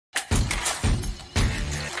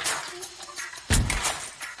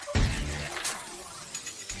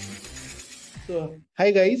So,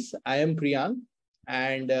 hi guys, I am Priyank,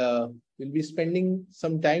 and we'll be spending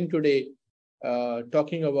some time today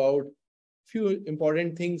talking about few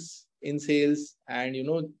important things in sales, and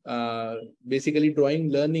basically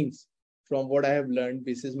drawing learnings from what I have learned.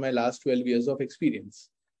 This is my last 12 years of experience.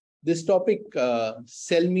 This topic,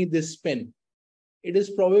 sell me this pen. It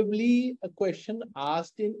is probably a question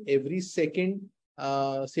asked in every second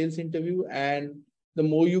sales interview, and the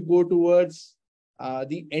more you go towards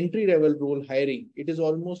the entry level role hiring, it is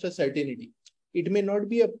almost a certainty. It may not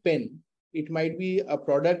be a pen, it might be a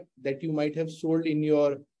product that you might have sold in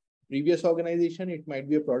your previous organization, it might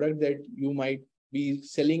be a product that you might be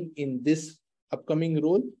selling in this upcoming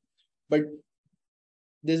role, but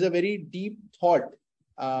there's a very deep thought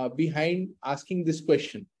behind asking this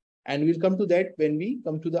question, and we'll come to that when we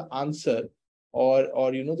come to the answer, or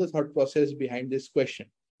the thought process behind this question.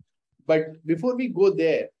 But before we go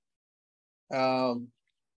there,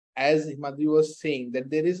 as Himadri was saying, that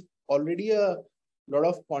there is already a lot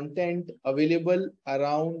of content available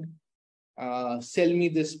around sell me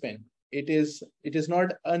this pen. It is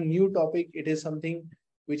not a new topic. It is something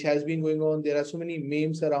which has been going on. There are so many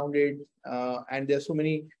memes around it, and there are so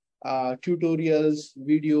many tutorials,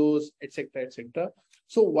 videos, etc., etc.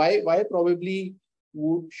 So why probably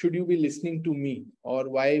should you be listening to me, or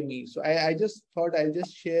why me? So I just thought I'll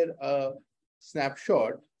just share a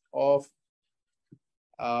snapshot of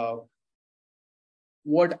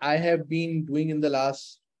what I have been doing in the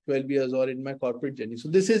last 12 years or in my corporate journey. So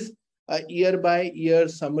this is a year by year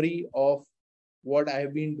summary of what I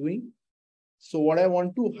have been doing. So what I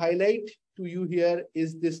want to highlight to you here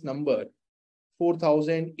is this number,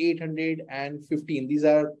 4,815.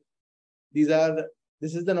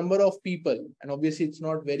 This is the number of people, and obviously it's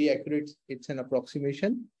not very accurate. It's an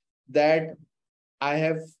approximation that I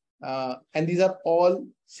have, and these are all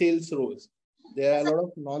sales roles. There are a lot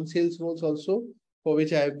of non-sales roles also, for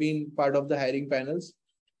which I have been part of the hiring panels,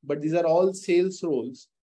 but these are all sales roles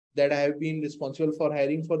that I have been responsible for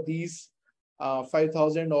hiring. For these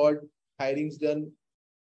 5,000 odd hirings done,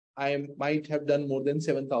 I might have done more than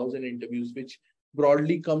 7,000 interviews, which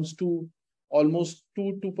broadly comes to almost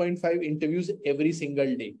 2.5 interviews every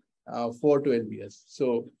single day for 12 years.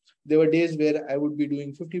 So there were days where I would be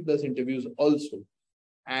doing 50 plus interviews also.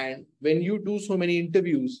 And when you do so many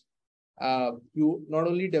interviews, you not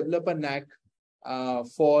only develop a knack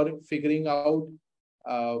for figuring out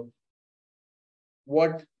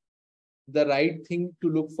what the right thing to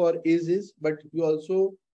look for is, but you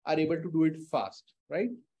also are able to do it fast,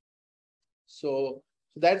 right? So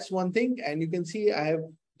that's one thing. And you can see I have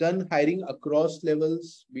done hiring across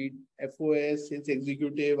levels, be it FOS, sales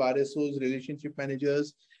executive, RSOs, relationship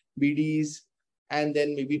managers, BDs, and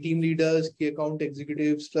then maybe team leaders, key account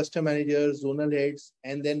executives, cluster managers, zonal heads,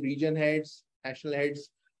 and then region heads, national heads,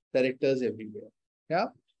 directors everywhere. Yeah.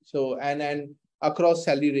 So and across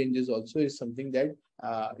salary ranges also is something that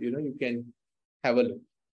you can have a look.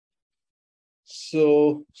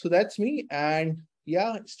 So that's me, and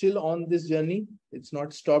yeah, still on this journey. It's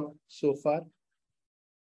not stopped so far.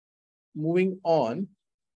 Moving on,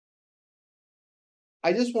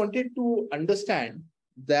 I just wanted to understand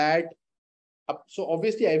that. So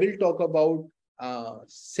obviously, I will talk about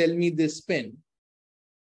sell me this pen.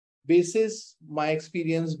 Basis my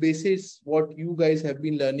experience, basis what you guys have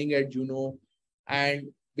been learning at Juno,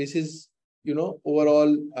 and basis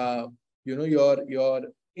overall your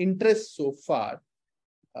interest so far.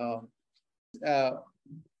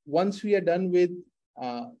 Once we are done with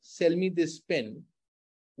sell me this pen,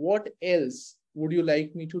 what else would you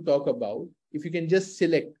like me to talk about? If you can just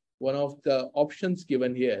select one of the options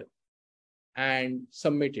given here and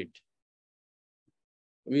submit it.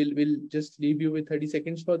 We'll just leave you with 30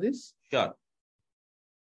 seconds for this. Sure.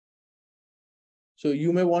 So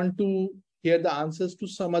you may want to hear the answers to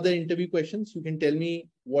some other interview questions. You can tell me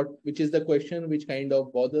which is the question which kind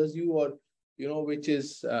of bothers you, or which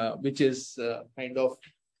is kind of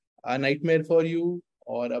a nightmare for you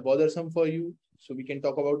or a bothersome for you. So we can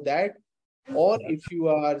talk about that. Or if you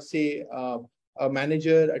are, say, a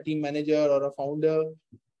manager, a team manager, or a founder,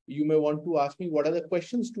 you may want to ask me what are the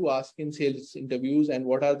questions to ask in sales interviews and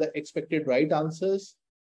what are the expected right answers.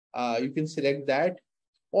 You can select that.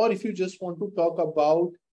 Or if you just want to talk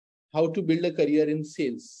about how to build a career in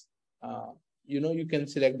sales, you can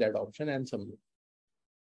select that option and submit.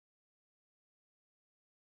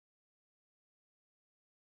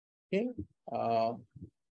 Okay.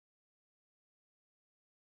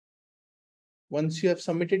 Once you have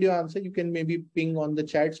submitted your answer, you can maybe ping on the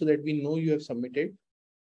chat so that we know you have submitted.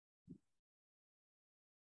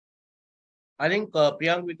 I think,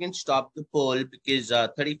 Priyank, we can stop the poll because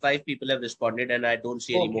 35 people have responded and I don't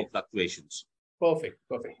see any more fluctuations. Perfect.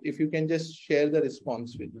 Perfect. If you can just share the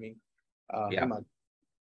response with me, Yeah. Himad.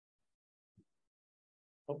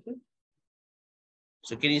 Okay.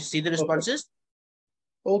 So can you see the Perfect. responses?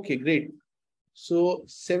 Okay, great. So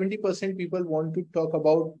 70% people want to talk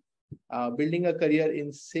about building a career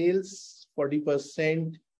in sales,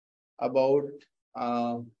 40% about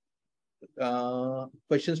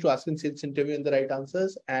questions to ask in sales interview and the right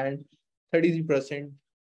answers, and 33%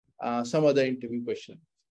 some other interview question.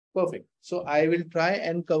 Perfect. So I will try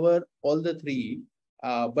and cover all the three,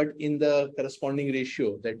 but in the corresponding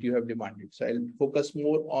ratio that you have demanded. So I'll focus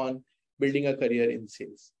more on building a career in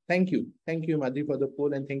sales. Thank you. Thank you, Madhuri, for the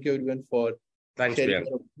poll, and thank you everyone for Thanks, sharing Priyank.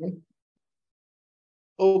 your opinion.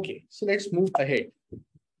 Okay, so let's move ahead.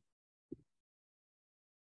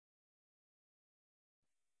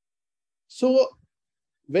 So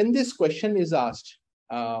when this question is asked,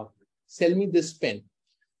 sell me this pen,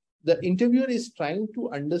 the interviewer is trying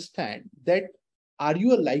to understand that are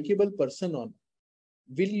you a likable person or not?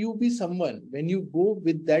 Will you be someone when you go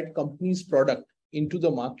with that company's product into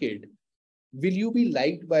the market? Will you be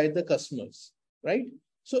liked by the customers, right?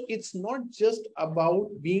 So it's not just about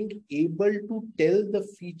being able to tell the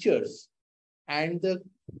features and the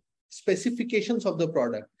specifications of the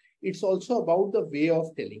product. It's also about the way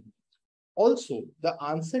of telling. Also, the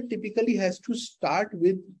answer typically has to start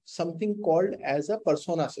with something called as a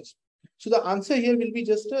persona assessment. So the answer here will be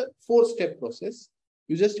just a 4-step process.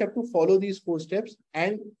 You just have to follow these 4 steps,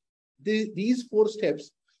 and these 4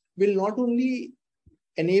 steps will not only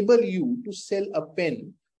enable you to sell a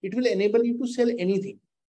pen, it will enable you to sell anything,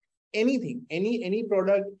 any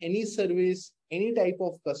product, any service, any type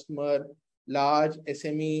of customer, large,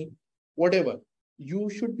 SME, whatever. You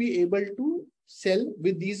should be able to sell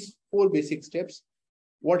with these 4 basic steps.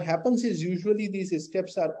 What happens is usually these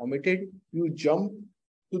steps are omitted. You jump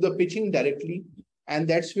to the pitching directly, and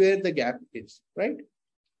that's where the gap is, right?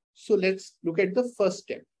 So let's look at the first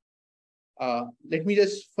step. Let me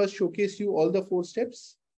just first showcase you all the 4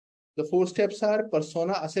 steps. The 4 steps are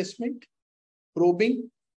persona assessment, probing,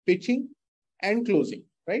 pitching, and closing,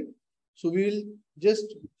 right? So we will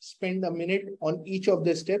just spend a minute on each of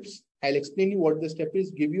the steps. I'll explain you what the step is,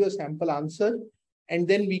 give you a sample answer, and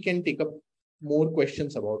then we can take up more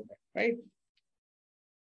questions about that, right?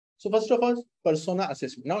 So first of all, persona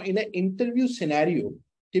assessment. Now, in an interview scenario,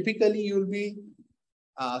 typically you'll be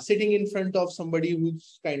sitting in front of somebody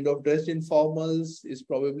who's kind of dressed in formals, is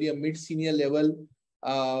probably a mid-senior level,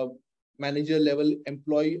 manager level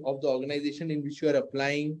employee of the organization in which you are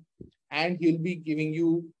applying, and he'll be giving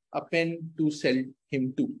you a pen to sell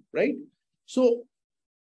him to, right? So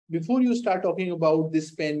before you start talking about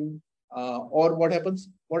this pen, or what happens,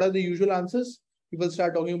 what are the usual answers? People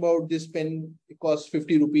start talking about this pen, it costs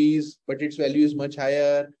 50 rupees, but its value is much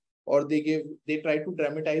higher. Or they try to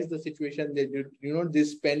dramatize the situation that,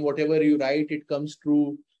 this pen, whatever you write, it comes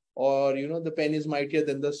true. Or, the pen is mightier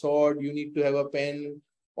than the sword. You need to have a pen,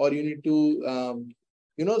 or you need to,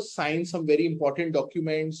 sign some very important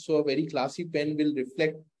documents. So a very classy pen will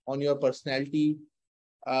reflect on your personality.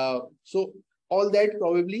 So all that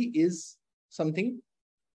probably is something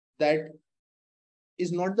that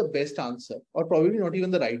is not the best answer, or probably not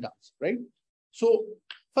even the right answer, right? So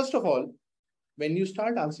first of all, when you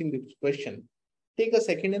start answering this question, take a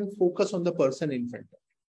second and focus on the person in front of you.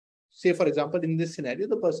 Say, for example, in this scenario,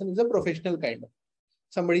 the person is a professional kind of,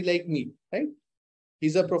 somebody like me, right?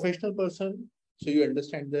 He's a professional person, so you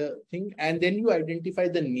understand the thing, and then you identify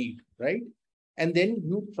the need, right? And then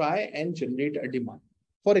you try and generate a demand.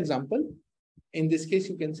 For example, in this case,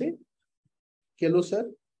 you can say, hello, sir.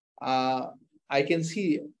 I can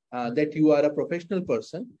see that you are a professional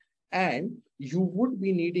person, and you would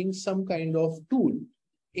be needing some kind of tool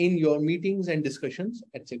in your meetings and discussions,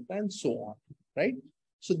 etc., and so on, right?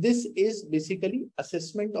 So this is basically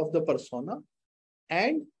assessment of the persona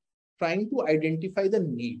and trying to identify the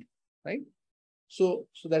need, right? So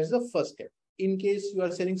that's the first step. In case you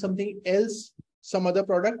are selling something else, some other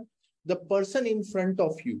product, the person in front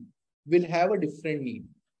of you will have a different need.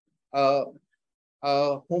 A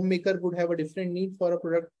homemaker would have a different need for a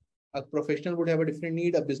product. A professional would have a different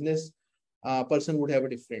need. A business person would have a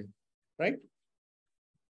different, right?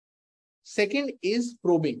 Second is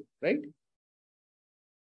probing, right?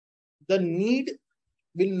 The need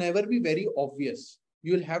will never be very obvious.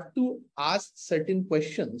 You will have to ask certain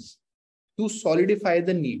questions to solidify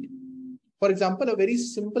the need. For example, a very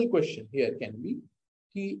simple question here can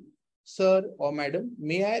be, sir or madam,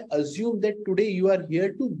 may I assume that today you are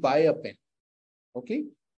here to buy a pen? Okay,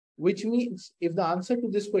 which means if the answer to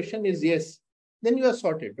this question is yes, then you are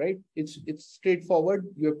sorted, right? It's straightforward.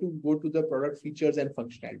 You have to go to the product features and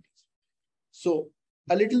functionalities. So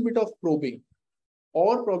a little bit of probing.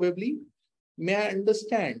 Or probably, may I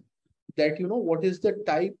understand that, what is the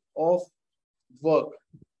type of work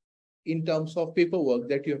in terms of paperwork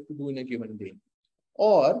that you have to do in a given day?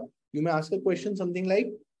 Or you may ask a question something like,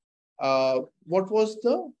 what was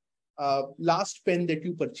the last pen that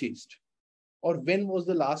you purchased? Or when was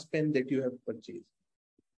the last pen that you have purchased?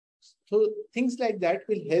 So things like that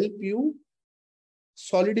will help you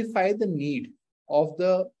solidify the need of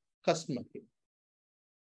the customer.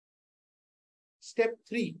 Step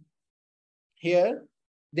 3, here,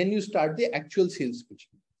 then you start the actual sales pitch.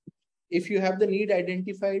 If you have the need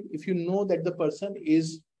identified, if you know that the person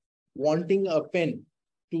is wanting a pen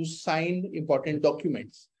to sign important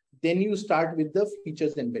documents, then you start with the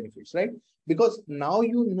features and benefits, right? Because now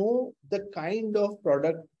you know the kind of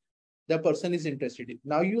product the person is interested in.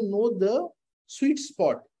 Now you know the sweet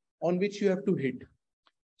spot on which you have to hit.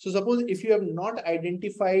 So suppose if you have not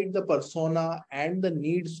identified the persona and the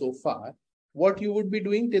need so far, what you would be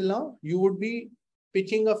doing till now, you would be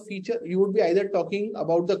pitching a feature. You would be either talking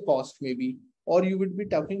about the cost maybe, or you would be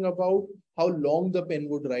talking about how long the pen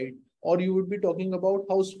would write, or you would be talking about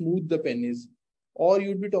how smooth the pen is, or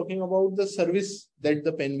you'd be talking about the service that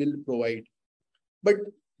the pen will provide. But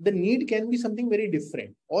the need can be something very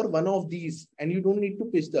different, or one of these, and you don't need to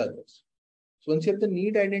pitch the others. So once you have the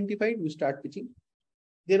need identified, you start pitching.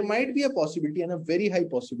 There might be a possibility, and a very high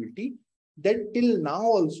possibility, that till now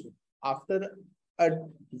also, after a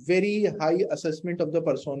very high assessment of the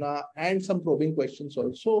persona and some probing questions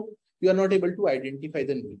also, you are not able to identify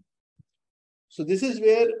the need. So this is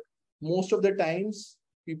where most of the times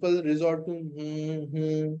people resort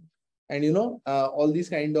to and all these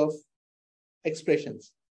kind of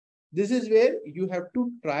expressions. This is where you have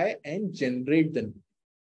to try and generate the need.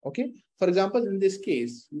 Okay. For example, in this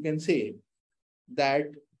case, you can say that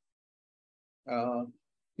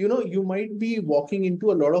you might be walking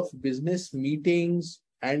into a lot of business meetings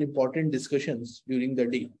and important discussions during the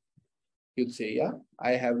day. You'd say, yeah,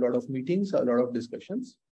 I have a lot of meetings, a lot of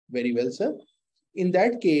discussions. Very well, sir. In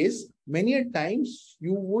that case, many a times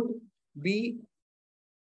you would be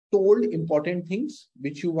told important things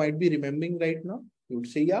which you might be remembering right now. You would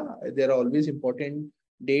say, yeah, there are always important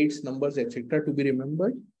dates, numbers, etc. to be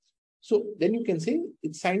remembered. So then you can say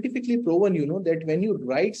it's scientifically proven, that when you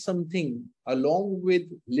write something along with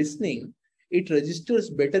listening, it registers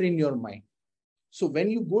better in your mind. So when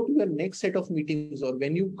you go to your next set of meetings, or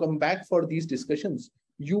when you come back for these discussions,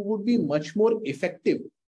 you would be much more effective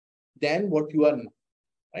than what you are now,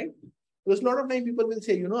 right? Because a lot of time people will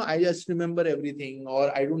say, I just remember everything,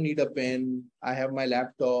 or I don't need a pen, I have my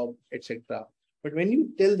laptop, etc. But when you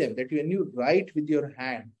tell them that when you write with your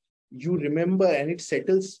hand, you remember and it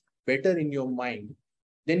settles better in your mind,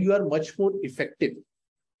 then you are much more effective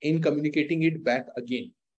in communicating it back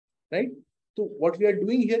again, right? So what we are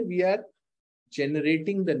doing here, we are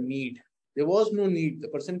generating the need. There was no need. The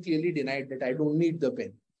person clearly denied that I don't need the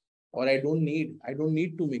pen, or I don't need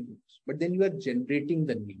to make notes. But then you are generating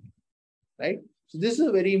the need, right? So this is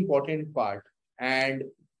a very important part. And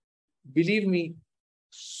believe me,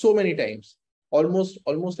 so many times, almost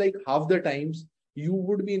like half the times, you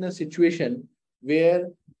would be in a situation where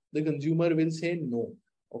the consumer will say no,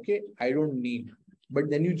 okay, I don't need. But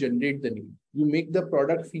then you generate the need. You make the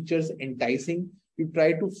product features enticing. You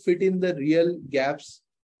try to fit in the real gaps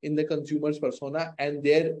in the consumer's persona, and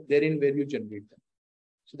therein where you generate them.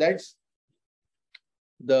 So that's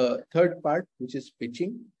the third part, which is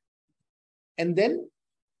pitching. And then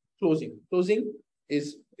closing. Closing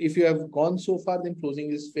is, if you have gone so far, then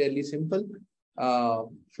closing is fairly simple.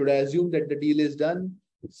 Should I assume that the deal is done?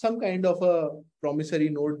 Some kind of a promissory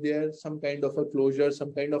note there, some kind of a closure,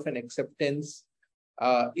 some kind of an acceptance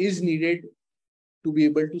is needed to be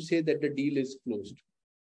able to say that the deal is closed.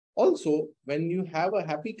 Also, when you have a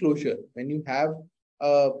happy closure, when you have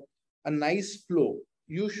a nice flow,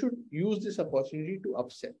 you should use this opportunity to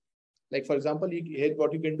upsell. Like, for example, here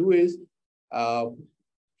what you can do is,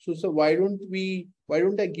 so why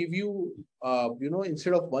don't I give you,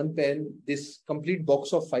 instead of one pen, this complete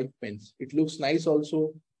box of 5 pens. It looks nice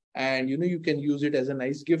also. And, you can use it as a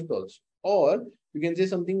nice gift also. Or you can say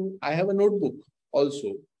something, I have a notebook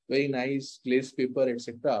also, very nice, glazed paper,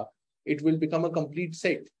 etc. It will become a complete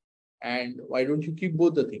set. And why don't you keep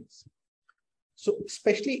both the things? So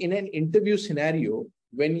especially in an interview scenario,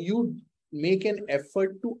 when you make an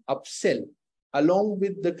effort to upsell along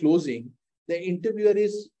with the closing, the interviewer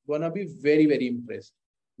is going to be very, very impressed,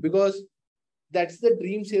 because that's the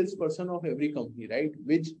dream salesperson of every company, right?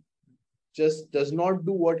 Which just does not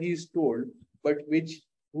do what he is told, but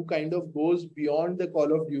who kind of goes beyond the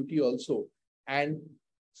call of duty also and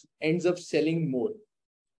ends up selling more,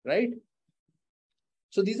 right?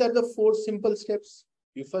 So these are the 4 simple steps.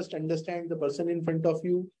 You first understand the person in front of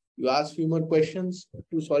you. You ask few more questions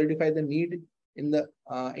to solidify the need in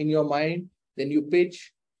your mind. Then you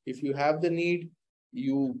pitch. If you have the need,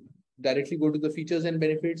 you directly go to the features and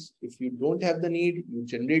benefits. If you don't have the need, you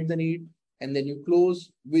generate the need, and then you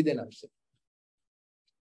close with an upsell.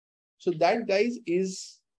 So that, guys,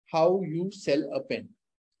 is how you sell a pen,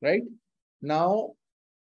 right? Now,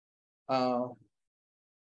 do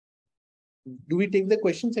we take the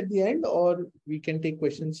questions at the end, or we can take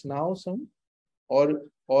questions now, some, or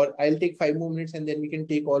I'll take 5 more minutes and then we can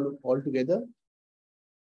take all together?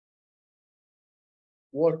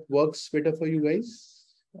 What works better for you guys?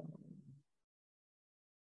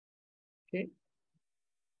 Okay.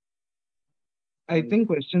 I think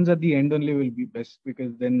questions at the end only will be best,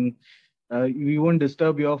 because then we won't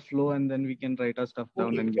disturb your flow, and then we can write our stuff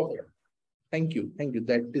down and get it. Thank you. Thank you.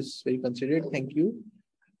 That is very considerate. Thank you.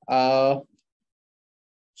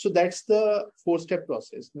 So that's the 4-step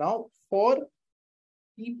process. Now, for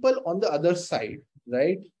people on the other side,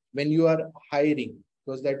 right? When you are hiring,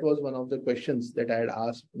 because that was one of the questions that I had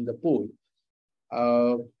asked in the poll.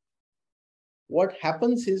 What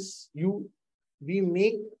happens is when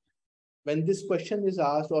this question is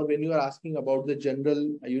asked, or when you are asking about the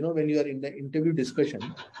general, when you are in the interview discussion,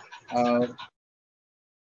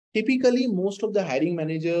 typically most of the hiring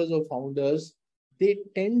managers or founders, they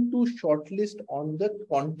tend to shortlist on the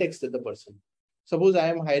context of the person. Suppose I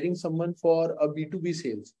am hiring someone for a B2B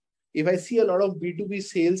sales. If I see a lot of B2B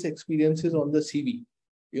sales experiences on the CV,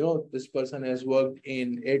 this person has worked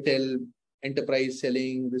in AIRTEL enterprise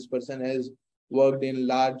selling, this person has worked in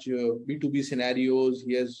large B2B scenarios,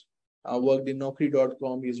 he has worked in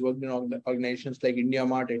Naukri.com, he's worked in organizations like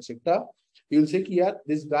IndiaMart, etc. You'll say, yeah,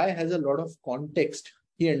 this guy has a lot of context.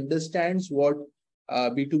 He understands what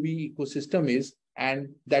B2B ecosystem is, and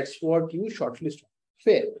that's what you shortlist.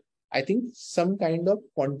 Fair. I think some kind of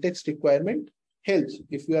context requirement helps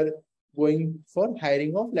if you are going for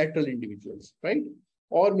hiring of lateral individuals, right?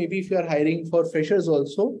 Or maybe if you are hiring for freshers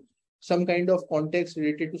also, some kind of context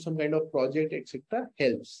related to some kind of project, etc.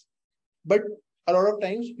 helps. But a lot of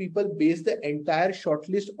times people base the entire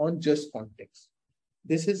shortlist on just context.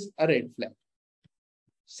 This is a red flag.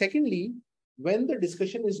 Secondly, when the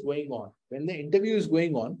discussion is going on, when the interview is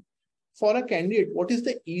going on, for a candidate, what is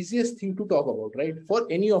the easiest thing to talk about, right? For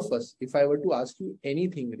any of us, if I were to ask you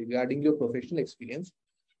anything regarding your professional experience,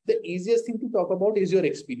 the easiest thing to talk about is your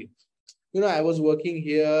experience. I was working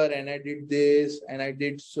here and I did this and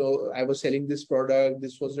I was selling this product.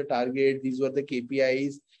 This was the target. These were the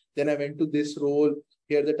KPIs. Then I went to this role.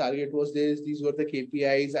 Here the target was this. These were the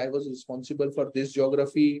KPIs. I was responsible for this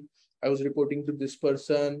geography. I was reporting to this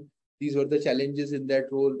person. These were the challenges in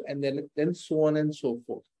that role. And then so on and so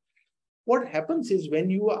forth. What happens is when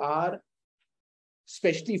you are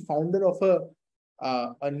especially founder of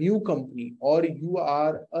a new company, or you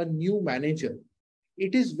are a new manager,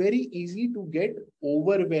 it is very easy to get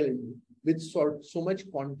overwhelmed with so much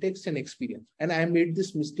context and experience. And I made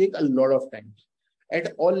this mistake a lot of times.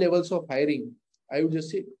 At all levels of hiring, I would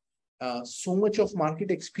just say so much of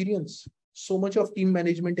market experience, so much of team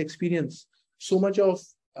management experience, so much of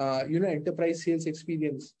enterprise sales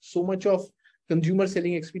experience, so much of consumer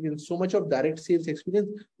selling experience, so much of direct sales experience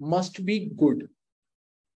must be good.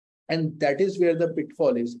 And that is where the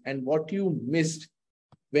pitfall is. And what you missed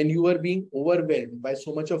when you were being overwhelmed by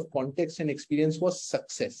so much of context and experience was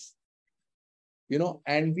success.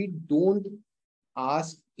 And we don't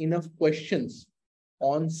ask enough questions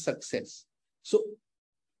on success. So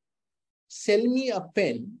sell me a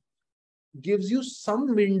pen gives you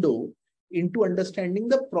some window into understanding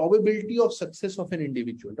the probability of success of an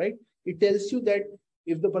individual, right? It tells you that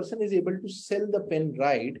if the person is able to sell the pen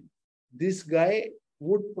right, this guy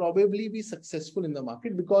would probably be successful in the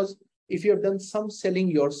market, because if you have done some selling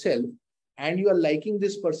yourself and you are liking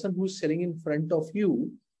this person who's selling in front of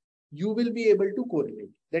you, you will be able to correlate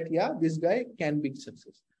that, yeah, this guy can be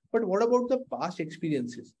success. But what about the past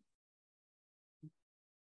experiences?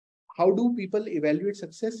 How do people evaluate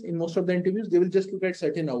success? In most of the interviews, they will just look at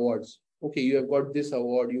certain awards. Okay, you have got this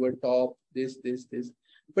award, you were top, this.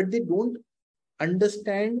 But they don't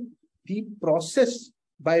understand the process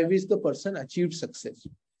by which the person achieved success.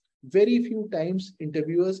 Very few times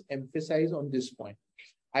interviewers emphasize on this point.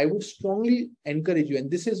 I would strongly encourage you, and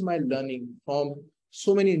this is my learning from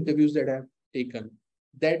so many interviews that I have taken,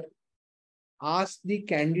 that ask the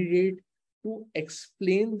candidate to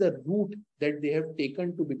explain the route that they have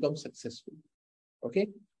taken to become successful. Okay.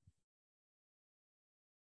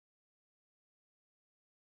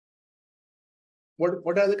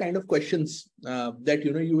 What are the kind of questions that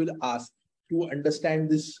you will ask to understand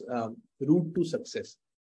this route to success.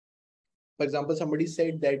 For example, somebody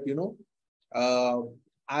said that,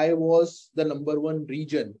 I was the number one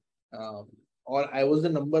region or I was the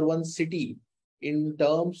number one city in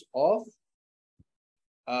terms of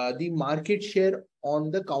the market share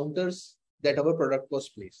on the counters that our product was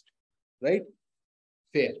placed, right?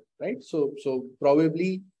 Fair, right? So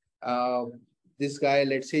probably this guy,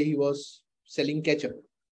 let's say he was selling ketchup,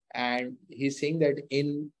 and he's saying that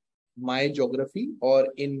in my geography or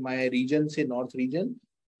in my region, say North region,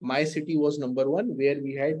 my city was number one where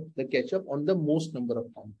we had the ketchup on the most number of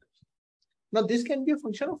counters. Now, this can be a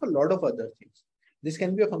function of a lot of other things. This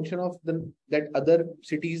can be a function of that other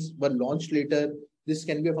cities were launched later. This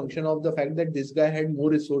can be a function of the fact that this guy had more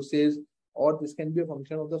resources, or this can be a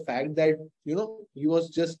function of the fact that, he was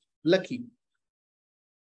just lucky.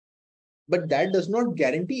 But that does not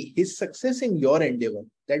guarantee his success in your endeavor.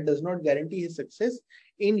 That does not guarantee his success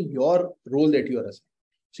in your role that you are assigned.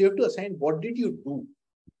 So you have to assign, what did you do?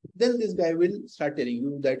 Then this guy will start telling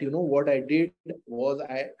you that, what I did was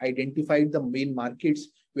I identified the main markets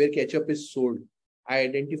where ketchup is sold. I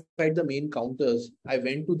identified the main counters. I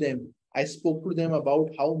went to them. I spoke to them about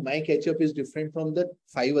how my ketchup is different from the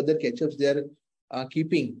 5 other ketchups they are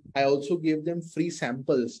keeping. I also gave them free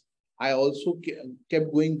samples. I also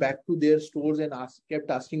kept going back to their stores and kept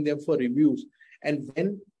asking them for reviews. And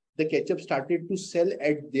when the ketchup started to sell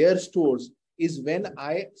at their stores is when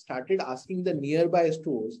I started asking the nearby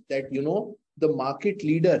stores that, the market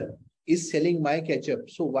leader is selling my ketchup.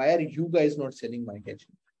 So why are you guys not selling my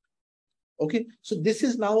ketchup? Okay, so this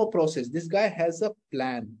is now a process. This guy has a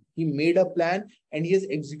plan. He made a plan and he has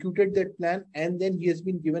executed that plan, and then he has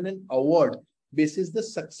been given an award basis the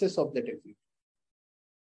success of that effort.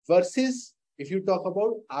 Versus if you talk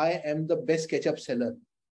about, I am the best ketchup seller,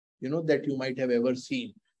 that you might have ever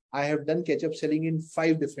seen. I have done ketchup selling in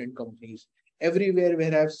 5 different companies. Everywhere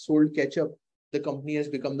where I have sold ketchup, the company has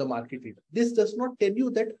become the market leader. This does not tell you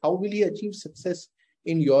that how will he achieve success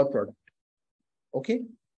in your product. Okay.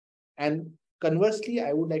 And conversely,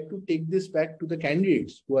 I would like to take this back to the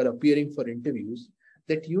candidates who are appearing for interviews,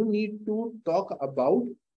 that you need to talk about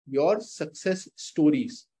your success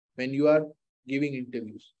stories when you are giving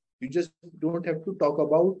interviews. You just don't have to talk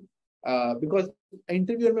about, because an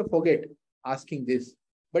interviewer may forget asking this.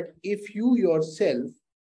 But if you yourself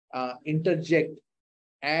interject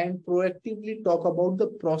and proactively talk about the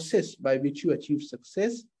process by which you achieve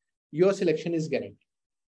success, your selection is guaranteed,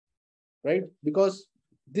 right? Because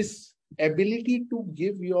this ability to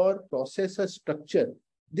give your process a structure,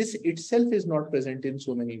 this itself is not present in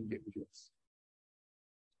so many individuals,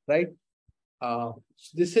 right? So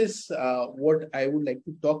this is what I would like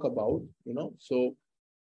to talk about, So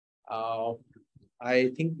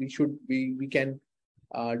I think we can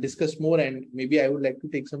discuss more, and maybe I would like to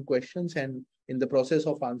take some questions, and in the process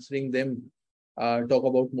of answering them, talk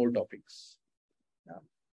about more topics. Yeah.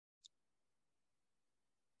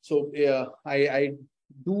 So I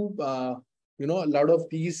do, a lot of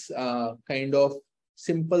these kind of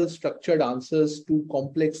simple structured answers to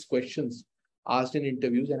complex questions asked in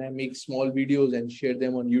interviews, and I make small videos and share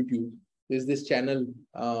them on YouTube. There's this channel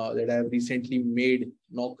that I have recently made,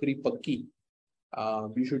 Naukri Pakki.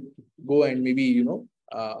 You should go and maybe,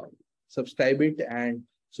 subscribe it, and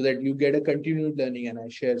so that you get a continued learning, and I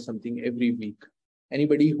share something every week.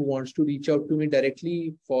 Anybody who wants to reach out to me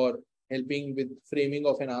directly for helping with framing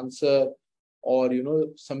of an answer, or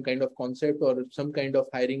some kind of concept or some kind of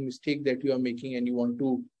hiring mistake that you are making, and you want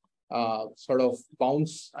to sort of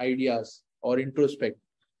bounce ideas or introspect,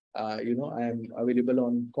 I am available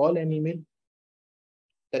on call and email.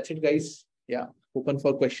 That's it, guys. Yeah, open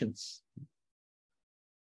for questions.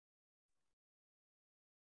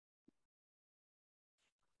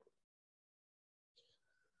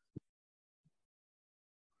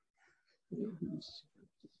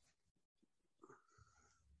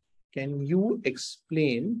 Can you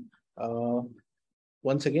explain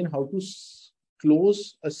once again how to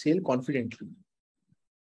close a sale confidently?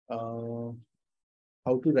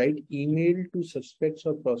 How to write email to suspects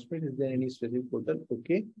or prospects? Is there any specific portal?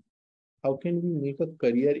 Okay. How can we make a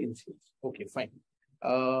career in sales? Okay, fine.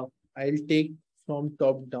 I'll take from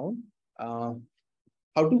top down. How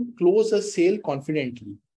to close a sale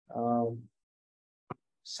confidently?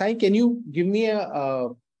 Sai, can you give me a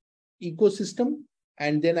ecosystem,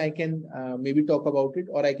 and then I can maybe talk about it,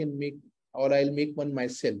 or I'll make one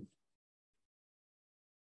myself.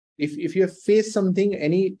 If you have faced something,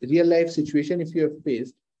 any real life situation, if you have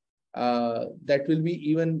faced, that will be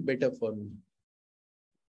even better for me.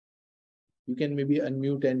 You can maybe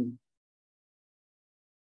unmute and.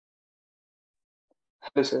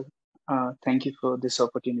 Hello, sir. Thank you for this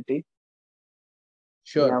opportunity.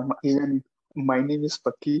 Sure. Yeah, even my name is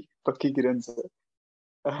Pakki Kiran, sir.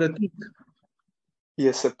 Pratik.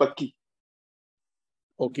 Yes, sir, Pakki.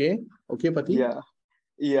 Okay. Okay, Pati. Yeah.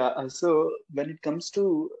 Yeah, so when it comes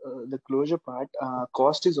to the closure part,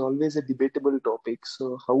 cost is always a debatable topic.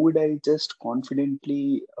 So how would I just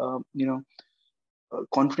confidently,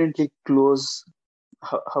 confidently close?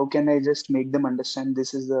 How can I just make them understand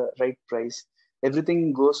this is the right price?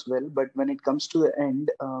 Everything goes well, but when it comes to the end,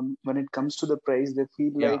 when it comes to the price, they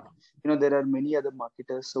feel Yeah. like, there are many other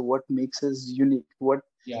marketers. So what makes us unique?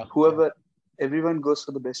 Yeah. Everyone goes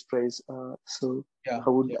for the best price. So Yeah.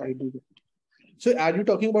 how would Yeah. I do that? So are you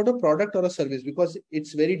talking about a product or a service? Because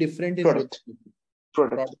it's very different in both.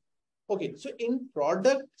 Product. Okay. So in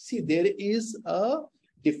product, see, there is a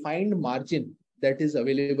defined margin that is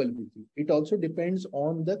available with you. It also depends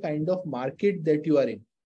on the kind of market that you are in.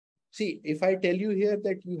 See, if I tell you here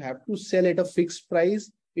that you have to sell at a fixed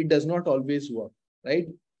price, it does not always work, right?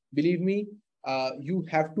 Believe me, you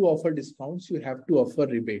have to offer discounts, you have to offer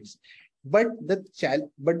rebates. But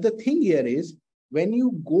the thing here is, when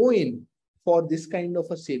you go in for this kind of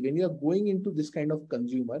a sale, when you are going into this kind of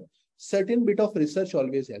consumer, certain bit of research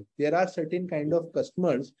always helps. There are certain kind of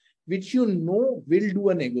customers which will do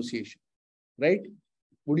a negotiation, right?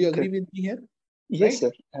 Would you agree with me here? Yes, right?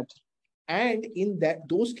 sir. Absolutely. And in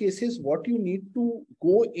those cases, what you need to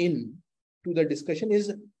go in to the discussion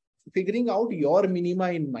is figuring out your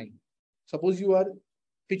minima in mind. Suppose you are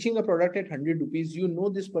pitching a product at 100 rupees,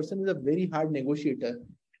 this person is a very hard negotiator.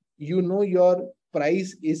 Your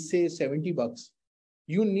price is say 70 bucks.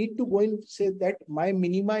 You need to go and say that my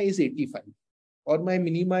minima is 85 or my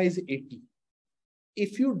minima is 80.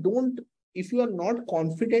 If you are not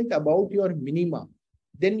confident about your minima,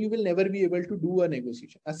 then you will never be able to do a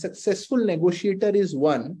negotiation. A successful negotiator is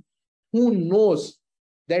one who knows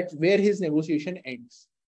that where his negotiation ends,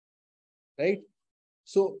 right?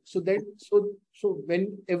 So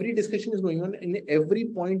when every discussion is going on, in every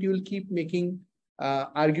point you will keep making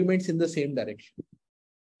arguments in the same direction.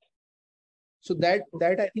 So that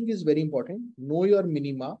I think is very important. Know your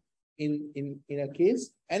minima in a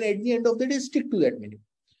case, and at the end of the day, stick to that minimum.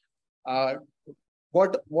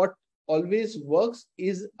 What always works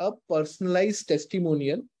is a personalized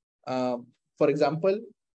testimonial. For example,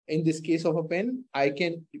 in this case of a pen,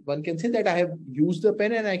 one can say that I have used the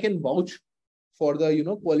pen and I can vouch for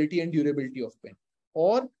the quality and durability of pen.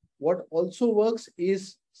 Or what also works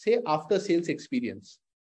is, say, after sales experience,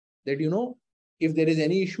 that if there is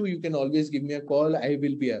any issue, you can always give me a call, I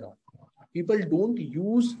will be around. People don't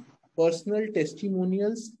use personal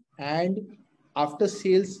testimonials and after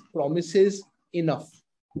sales promises enough.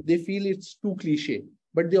 They feel it's too cliche,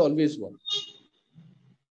 but they always work.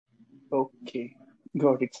 Okay,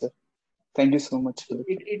 got it, sir. Thank you so much.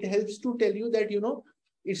 It helps to tell you that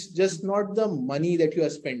it's just not the money that you are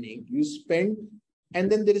spending. You spend, and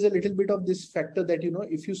then there is a little bit of this factor that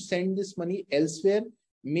if you send this money elsewhere,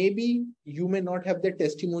 maybe you may not have that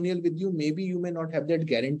testimonial with you, maybe you may not have that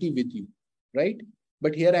guarantee with you, right?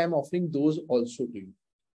 But here I am offering those also to you.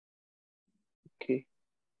 Okay.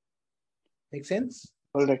 Make sense?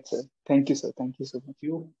 All right, sir. Thank you, sir. Thank you so much.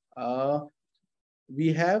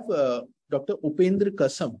 We have Dr. Upendra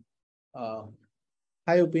Kasam.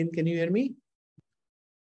 Hi, Upendra, can you hear me?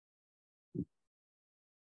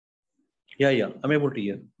 Yeah, I'm able to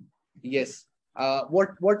hear. Yes.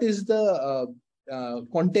 What is the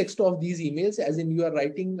context of these emails? As in, you are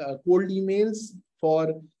writing cold emails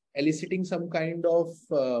for eliciting some kind of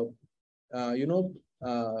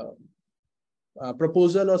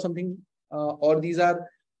proposal or something, or these are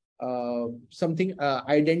something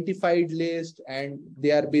identified list, and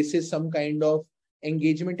they are basis some kind of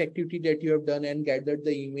engagement activity that you have done and gathered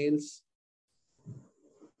the emails?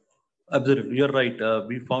 Absolutely, you're right.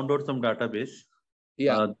 We found out some database,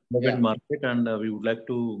 market, and we would like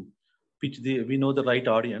to pitch we know the right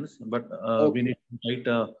audience, but we need to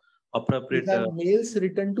write appropriate. These are mails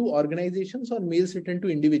written to organizations or mails written to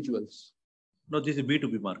individuals? No, this is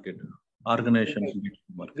B2B market, organizations. Okay.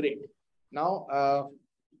 Market. Great. Now,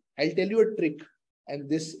 I'll tell you a trick, and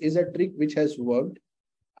this is a trick which has worked.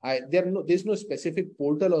 There's no specific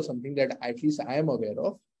portal or something that at least I am aware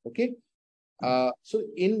of. Okay. So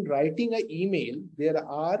in writing an email, there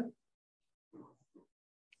are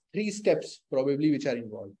 3 steps probably which are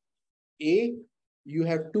involved. A, you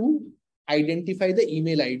have to identify the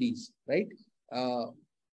email IDs, right?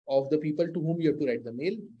 Of the people to whom you have to write the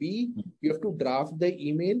mail. B, you have to draft the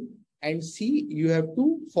email. And C, you have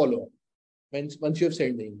to follow up once you have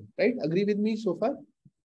sent the email, right? Agree with me so far?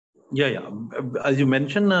 Yeah. As you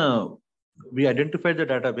mentioned, we identified the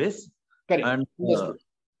database. Correct. And Understood.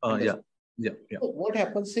 yeah. Yeah. So what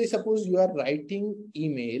happens, say, suppose you are writing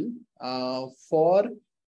email for,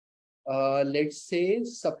 let's say,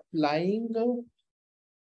 supplying,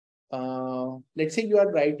 let's say you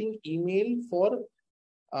are writing email for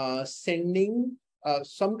sending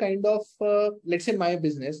some kind of, let's say my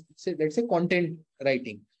business, let's say content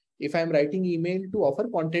writing. If I'm writing email to offer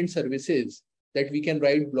content services that we can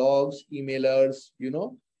write blogs, emailers,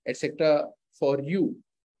 etc. for you.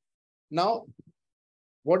 Now,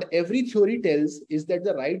 what every theory tells is that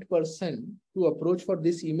the right person to approach for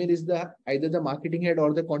this email is either the marketing head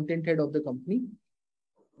or the content head of the company.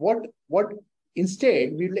 What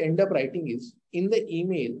instead we will end up writing is, in the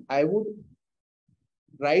email, I would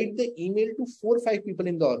write the email to 4 or 5 people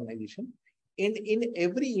in the organization. And in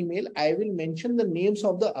every email, I will mention the names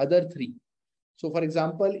of the other 3. So for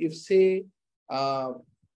example, if say A,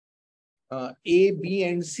 B,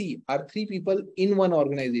 and C are 3 people in one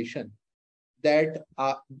organization, that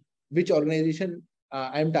which organization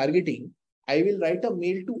I am targeting, I will write a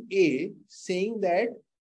mail to A saying that,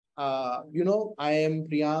 I am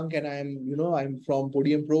Priyank and I'm from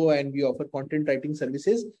Podium Pro and we offer content writing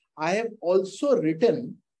services. I have also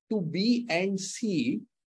written to B and C,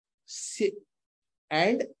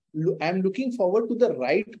 and I'm looking forward to the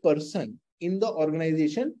right person in the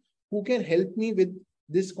organization who can help me with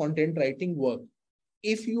this content writing work.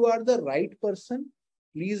 If you are the right person,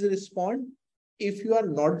 please respond. If you are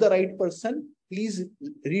not the right person, please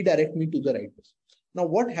redirect me to the right person. Now,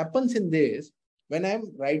 what happens in this, when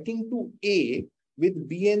I'm writing to A with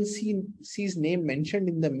B and C's name mentioned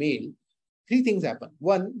in the mail, 3 things happen.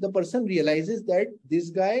 1, the person realizes that this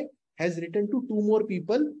guy has written to 2 more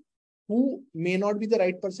people who may not be the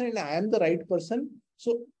right person and I am the right person.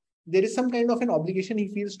 So there is some kind of an obligation he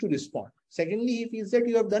feels to respond. Secondly, he feels that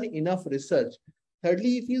you have done enough research. Thirdly,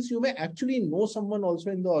 he feels you may actually know someone also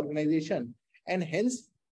in the organization, and hence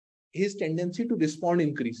his tendency to respond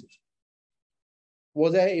increases.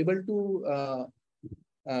 Was I able to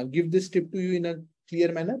give this tip to you in a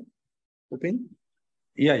clear manner? Upin?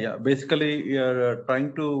 Yeah. Basically, you're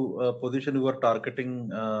trying to position your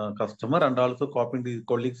targeting customer and also copying the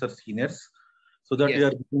colleagues or seniors, so that you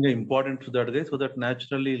are giving an importance to that day, so that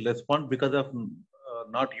naturally respond because of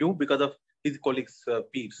not you, because of his colleagues,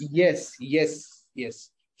 peers.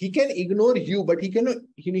 Yes. He can ignore you, but he cannot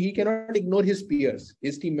ignore his peers,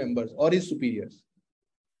 his team members, or his superiors,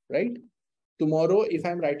 right? Tomorrow, if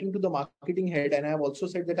I'm writing to the marketing head and I have also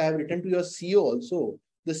said that I have written to your CEO also,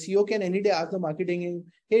 the CEO can any day ask the marketing,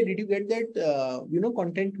 hey, did you get that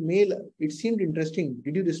content mail? It seemed interesting.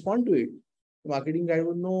 Did you respond to it? The marketing guy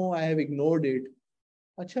would know, I have ignored it.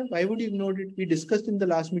 Achha, why would you ignore it? We discussed in the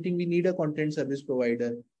last meeting, we need a content service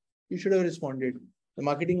provider. You should have responded. The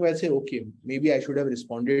marketing will say, okay, maybe I should have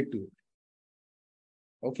responded to it.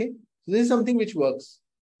 Okay, so this is something which works.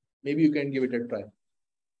 Maybe you can give it a try.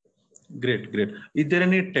 Great. Is there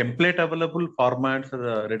any template available, formats,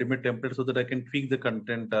 ready-made templates, so that I can tweak the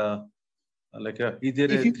content? Is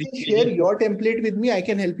there if you can share your template with me, I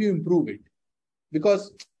can help you improve it.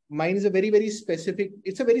 Because mine is a very, very specific.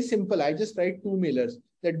 It's a very simple. I just write 2 mailers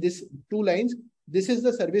that this 2 lines. This is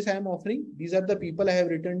the service I am offering. These are the people I have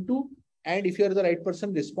written to. And if you are the right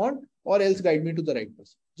person, respond, or else guide me to the right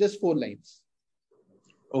person. Just 4 lines.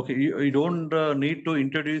 Okay, you don't need to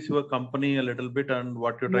introduce your company a little bit and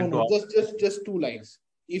what you're trying to offer. Just 2 lines.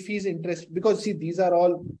 If he's interested, because see, these are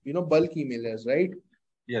all bulk emailers, right?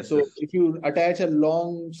 Yes. So if you attach a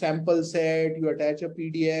long sample set, you attach a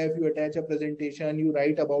PDF, you attach a presentation, you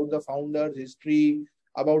write about the founder's history,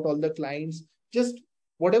 about all the clients, just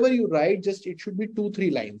whatever you write, just it should be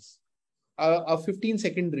 2-3 lines. A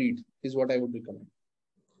 15-second read is what I would recommend.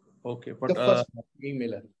 Okay, but the first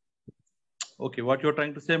emailer. Okay, what you're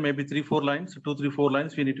trying to say, maybe 3-4 lines, 2-3-4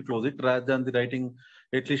 lines, we need to close it rather than the writing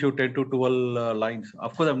at least 10 to 12 lines.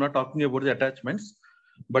 Of course, I'm not talking about the attachments,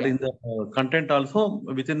 but in the content also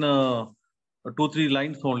within 2-3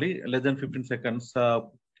 lines only, less than 15 seconds.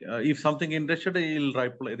 If something interested, he'll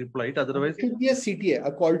reply it. Otherwise, it should be a CTA,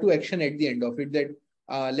 a call to action at the end of it, that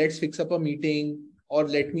let's fix up a meeting, or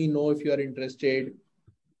let me know if you are interested.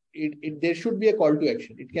 There should be a call to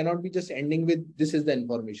action. It cannot be just ending with, this is the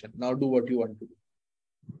information. Now do what you want to do.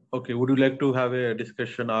 Okay. Would you like to have a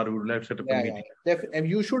discussion, or would you like to set up a meeting? And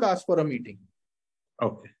you should ask for a meeting.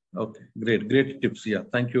 Okay. Great tips. Yeah.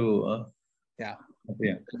 Thank you.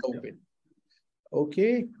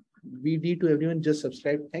 Okay. VD to everyone, just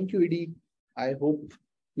subscribe. Thank you, ED. I hope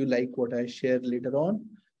you like what I share later on.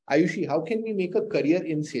 Ayushi, how can we make a career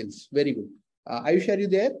in sales? Very good. Ayushi, are you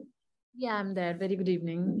there? Yeah, I'm there. Very good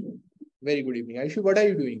evening. Very good evening. Ayushi, what are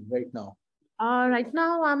you doing right now? Right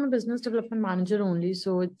now, I'm a business development manager only.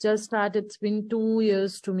 So it's just that it's been 2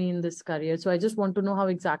 years to me in this career. So I just want to know how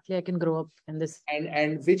exactly I can grow up in this.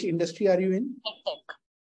 And which industry are you in? EdTech.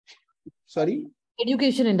 Sorry?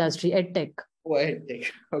 Education industry, EdTech. Oh, EdTech.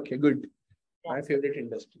 Okay, good. Yeah. My favorite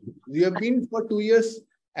industry. You have been for 2 years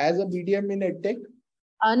as a BDM in EdTech?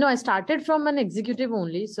 No, I started from an executive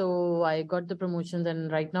only. So I got the promotions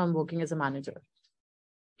and right now I'm working as a manager.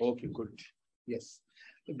 Okay, good. Yes.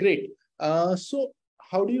 Great. So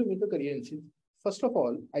how do you make a career in sales? First of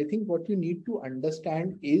all, I think what you need to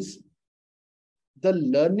understand is the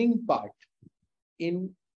learning part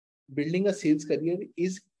in building a sales career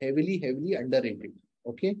is heavily underrated.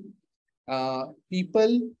 Okay.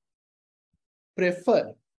 People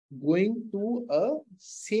prefer going to a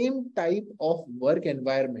same type of work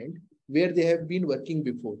environment where they have been working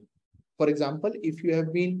before. For example, if you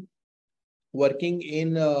have been working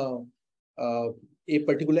in a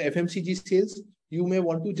particular FMCG sales, you may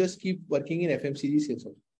want to just keep working in FMCG sales.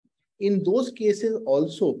 In those cases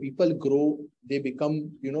also, people grow, they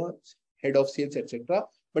become, head of sales, etc.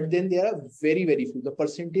 But then there are very few. The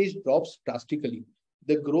percentage drops drastically.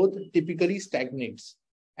 The growth typically stagnates.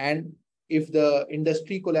 And if the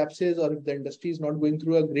industry collapses or if the industry is not going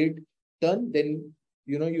through a great turn, then,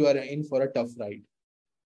 you are in for a tough ride.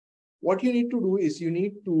 What you need to do is you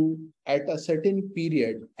need to, at a certain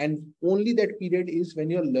period, and only that period is when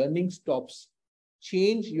your learning stops,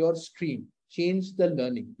 change your stream, change the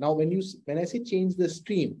learning. Now, when I say change the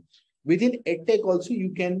stream, within EdTech also,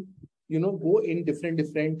 you can, go in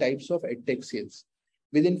different types of EdTech sales.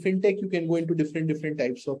 Within FinTech, you can go into different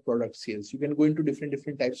types of product sales. You can go into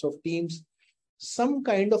different types of teams. Some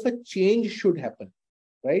kind of a change should happen,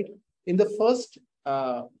 right? In the first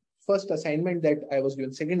assignment that I was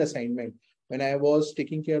given, second assignment, when I was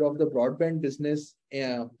taking care of the broadband business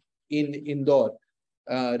in Indore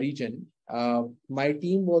region, my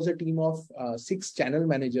team was a team of 6 channel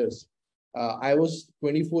managers. I was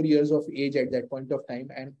 24 years of age at that point of time,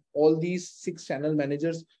 and all these 6 channel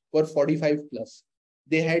managers were 45 plus.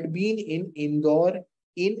 They had been in Indore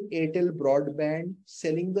in AIRTEL broadband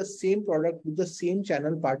selling the same product with the same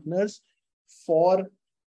channel partners for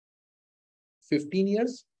 15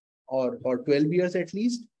 years or 12 years at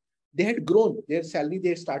least. They had grown their salary.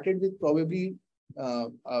 They started with probably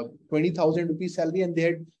 20,000 rupees salary, and they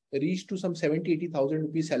had reached to some 70,000-80,000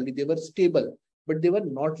 rupees salary. They were stable, but they were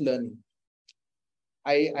not learning.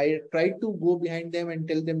 I tried to go behind them and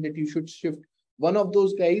tell them that you should shift. One of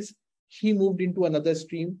those guys, he moved into another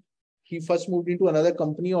stream. He first moved into another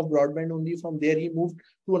company of broadband only. From there, he moved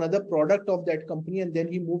to another product of that company, and then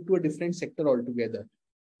he moved to a different sector altogether.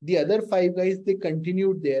 The other 5 guys, they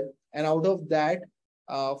continued there. And out of that,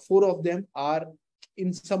 4 of them are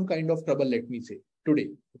in some kind of trouble, let me say, today.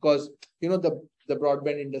 Because, the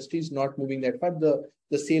broadband industry is not moving that far.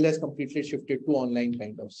 The sale has completely shifted to online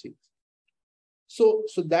kind of sales. So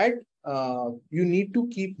that you need to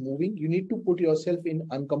keep moving. You need to put yourself in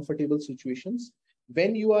uncomfortable situations.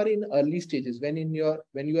 When you are in early stages, when you are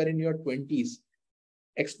in your 20s,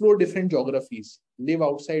 explore different geographies, live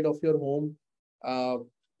outside of your home,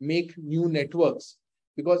 make new networks.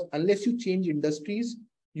 Because unless you change industries,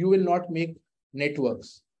 you will not make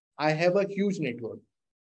networks. I have a huge network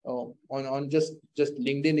on just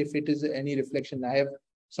LinkedIn. If it is any reflection, I have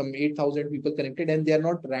some 8,000 people connected, and they are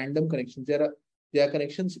not random connections. There are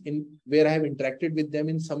connections in where I have interacted with them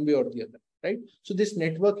in some way or the other, right? So this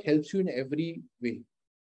network helps you in every way.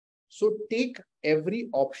 So take every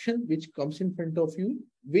option which comes in front of you,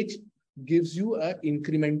 which gives you an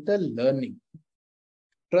incremental learning.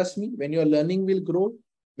 Trust me, when your learning will grow,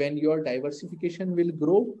 when your diversification will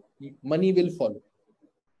grow, money will follow.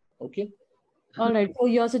 Okay. All right. So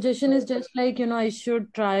your suggestion is just like, I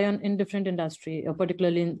should try in different industry,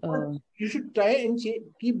 particularly in. You should try and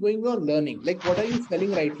keep going on learning. Like, what are you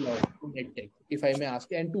selling right now in EdTech, if I may ask,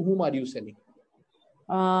 and to whom are you selling?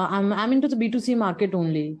 I'm into the B2C market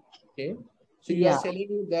only. Okay. So you are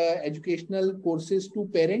selling the educational courses to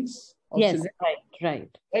parents of yes, children? Right.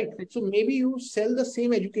 So maybe you sell the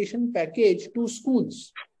same education package to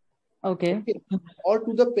schools. Okay. Or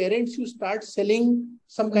to the parents, you start selling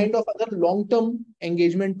some kind of other long-term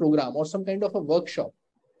engagement program or some kind of a workshop.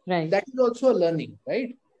 Right. That is also a learning,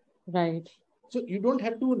 right? Right. So you don't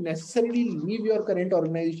have to necessarily leave your current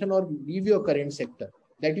organization or leave your current sector.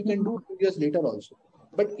 That you can do 2 years later also.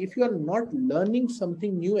 But if you are not learning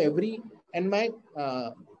something new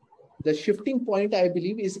the shifting point, I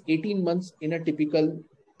believe, is 18 months in a typical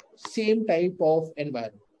same type of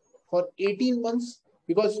environment. For 18 months,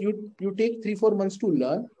 because you take 3-4 months to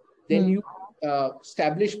learn, then you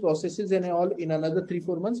establish processes and all in another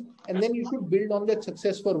 3-4 months, and then you should build on that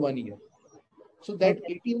success for 1 year. So that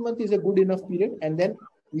 18 months is a good enough period, and then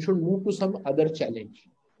you should move to some other challenge,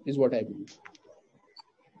 is what I believe.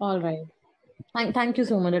 All right. Thank you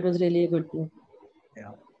so much. That was really a good thing.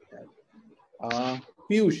 Yeah.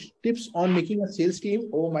 Piyush, tips on making a sales team.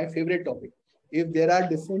 Oh, my favorite topic. If there are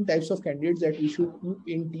different types of candidates that we should keep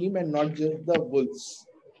in team and not just the wolves.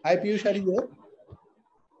 Hi, Piyush, are you there?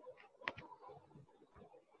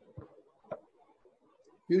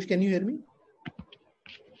 Piyush, can you hear me?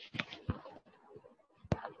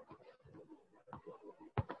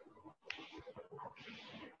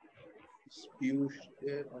 Is Piyush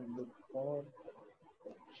there on the call?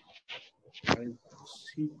 I'll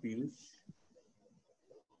see Piyush.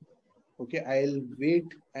 Okay, I'll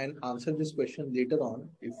wait and answer this question later on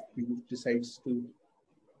if Piyush decides to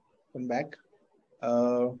come back.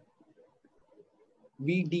 VD,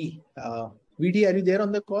 VD, are you there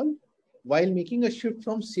on the call? While making a shift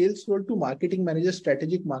from sales role to marketing manager,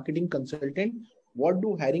 strategic marketing consultant, what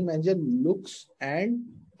do hiring manager looks and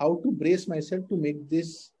how to brace myself to make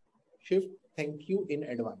this shift? Thank you in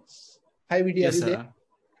advance. Hi, VD, Yes, are you sir. there?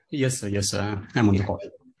 Yes, sir. Yes, sir. I'm on the call.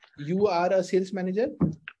 You are a sales manager?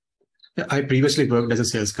 I previously worked as a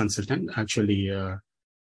sales consultant, actually,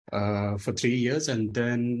 for 3 years, and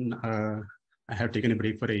then I have taken a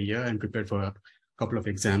break for a year and prepared for a couple of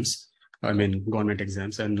exams. I mean, government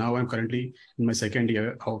exams, and now I'm currently in my second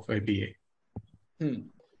year of a BA.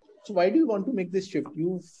 So why do you want to make this shift?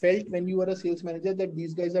 You felt when you were a sales manager that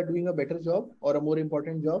these guys are doing a better job or a more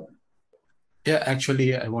important job? Yeah,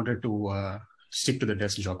 actually, I wanted to stick to the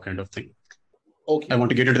desk job kind of thing. Okay. I want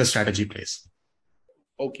to get into the strategy place.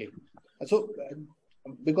 Okay. So,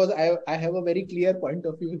 because I have a very clear point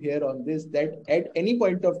of view here on this, that at any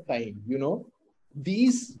point of time, you know,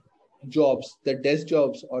 these jobs, the desk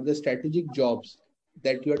jobs or the strategic jobs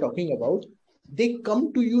that you are talking about, they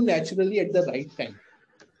come to you naturally at the right time.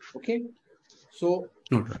 Okay. So,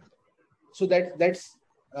 Okay. so that's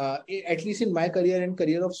at least in my career and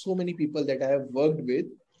career of so many people that I have worked with,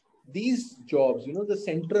 these jobs, you know, the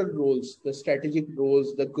central roles, the strategic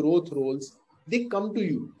roles, the growth roles, they come to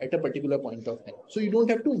you at a particular point of time. So you don't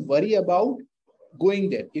have to worry about going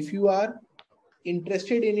there. If you are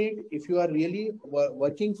interested in it, if you are really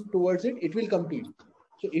working towards it, it will come to you.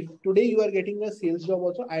 So if today you are getting a sales job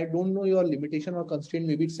also, I don't know your limitation or constraint,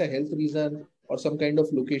 maybe it's a health reason or some kind of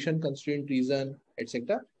location constraint reason,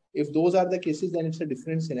 etc. If those are the cases, then it's a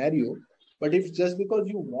different scenario. But if just because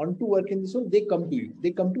you want to work in this role, they come to you.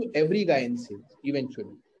 They come to every guy in sales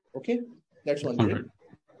eventually. Okay, that's one thing.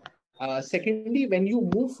 Secondly, when you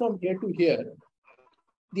move from here to here,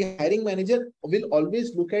 the hiring manager will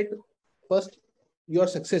always look at first your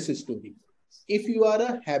success story. If you are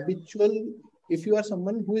a habitual, if you are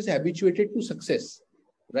someone who is habituated to success,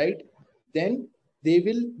 right, then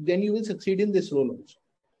you will succeed in this role also.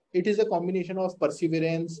 It is a combination of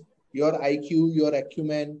perseverance, your IQ, your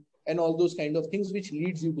acumen, and all those kind of things which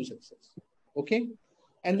leads you to success. Okay.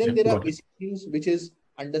 And then there are basic things, which is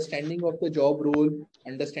understanding of the job role,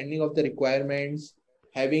 understanding of the requirements,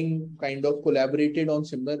 having kind of collaborated on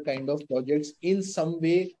similar kind of projects in some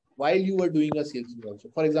way while you were doing a sales also.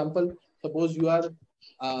 For example, suppose you are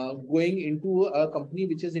going into a company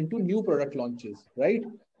which is into new product launches, right?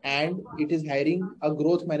 And it is hiring a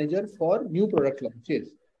growth manager for new product launches.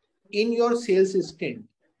 In your sales stint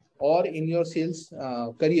or in your sales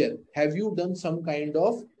career, have you done some kind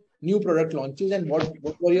of new product launches, and what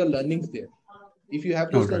were your learnings there? If you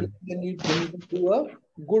have those learnings, then you can do a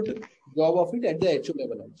good job of it at the HO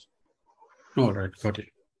level also. All right, got it.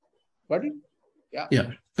 Got it? Yeah.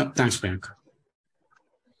 Yeah. Thanks, Priyank.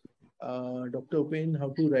 Dr. Upen,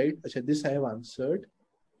 how to write? Achha, this I have answered.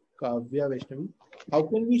 Kavya Vaishnavi. How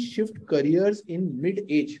can we shift careers in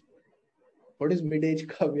mid-age? What is mid-age,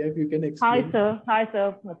 Kavya, if you can explain? Hi, sir. Hi,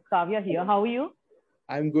 sir. It's Kavya here. How are you?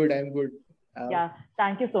 I'm good. I'm good. Yeah,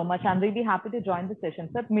 thank you so much. I'm really happy to join the session.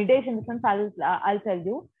 So mid-age in the sense, I'll tell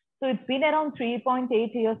you. So it's been around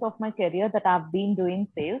 3.8 years of my career that I've been doing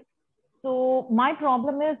sales. So my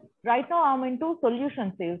problem is right now I'm into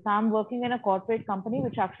solution sales. I'm working in a corporate company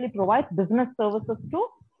which actually provides business services to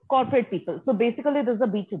corporate people. So basically this is a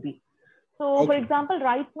B2B. So for example,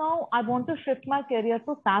 right now I want to shift my career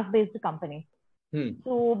to SaaS-based company.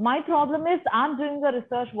 So my problem is I'm doing the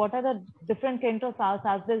research. What are the different kinds of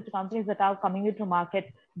SaaS-based companies that are coming into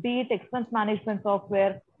market, be it expense management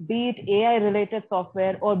software, be it AI-related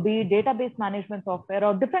software, or be it database management software,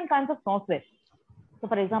 or different kinds of software. So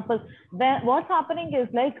for example, what's happening is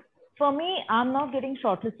like, for me, I'm not getting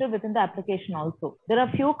shortlisted within the application also. There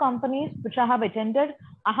are few companies which I have attended.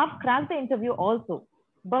 I have cracked the interview also.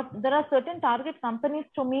 But there are certain target companies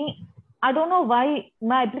to me, I don't know why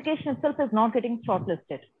my application itself is not getting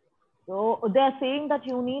shortlisted. So they're saying that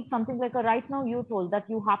you need something like right now you told that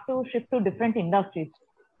you have to shift to different industries.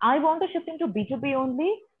 I want to shift into B2B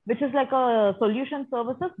only, which is like a solution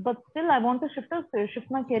services, but still I want to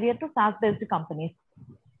shift my career to SaaS-based companies.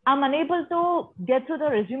 I'm unable to get to the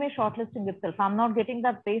resume shortlisting itself. I'm not getting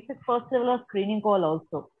that basic first level of screening call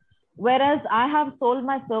also. Whereas I have sold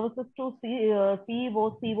my services to CEOs,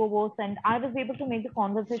 COOs, and I was able to make the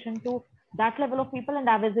conversation to that level of people, and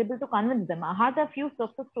I was able to convince them. I had a few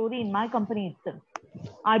success story in my company itself.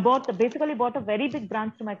 I basically bought a very big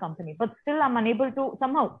branch to my company, but still I'm unable to,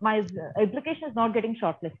 somehow my application is not getting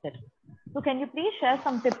shortlisted. So can you please share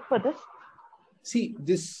some tips for this? See,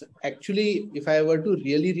 this actually, if I were to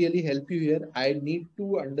really help you here, I need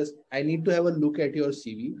to have a look at your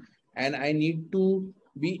CV, and I need to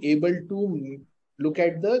be able to look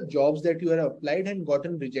at the jobs that you have applied and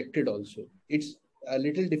gotten rejected also. It's a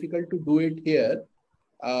little difficult to do it here.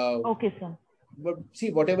 Okay, sir. But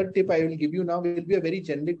see, whatever tip I will give you now will be a very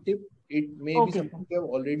generic tip. It may be something you have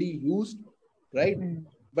already used, right?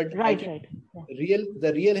 But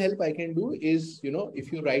the real help I can do is,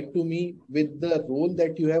 if you write to me with the role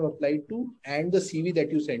that you have applied to and the CV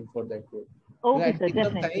that you sent for that role. Okay, sir, take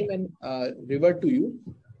some time and revert to you.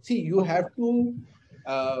 See, you have to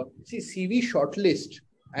CV shortlist,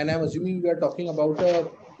 and I'm assuming we are talking about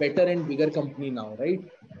a better and bigger company now, right?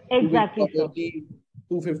 Exactly. Probably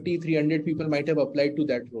 250, 300 people might have applied to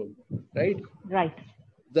that role, right? Right.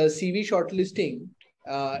 The CV shortlisting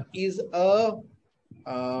is a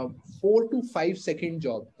 4 to 5 second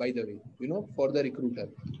job, by the way, for the recruiter.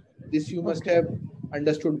 This you must have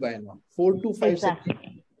understood by now. 4 to 5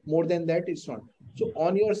 seconds. More than that, it's not. So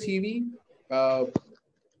on your CV,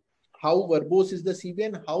 how verbose is the CV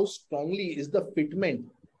and how strongly is the fitment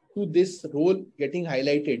to this role getting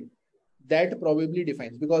highlighted? That probably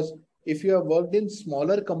defines, because if you have worked in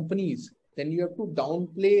smaller companies, then you have to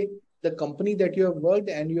downplay the company that you have worked,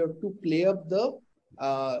 and you have to play up the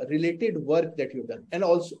related work that you've done, and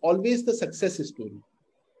also always the success story.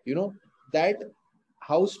 That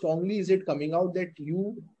how strongly is it coming out that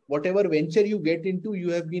you, whatever venture you get into, you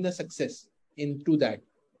have been a success into that.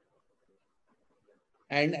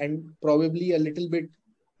 And probably a little bit,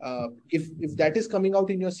 if that is coming out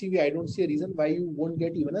in your CV, I don't see a reason why you won't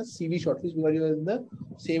get even a CV shortlist, because you are in the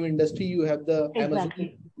same industry. You have the Amazon,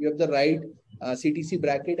 you have the right CTC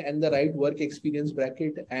bracket and the right work experience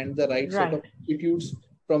bracket and the right set of institutes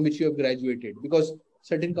from which you have graduated, because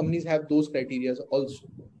certain companies have those criteria also.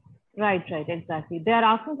 Right, exactly. They are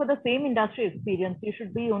asking for the same industry experience. You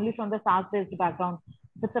should be only from the SaaS-based background.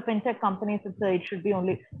 If it's a fintech company, it should be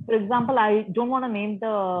only. For example, I don't want to name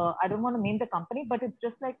the company, but it's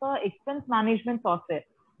just like a expense management software.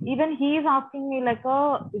 Even he is asking me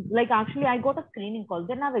actually I got a screening call.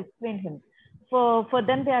 Then I've explained him. For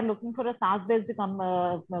them, they are looking for a SaaS-based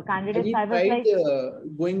candidate. Have you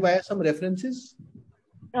tried going via some references?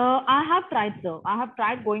 I have tried, sir. I have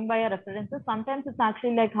tried going via references. Sometimes it's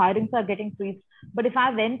actually like hirings are getting freezed. But if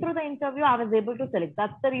I went through the interview, I was able to select.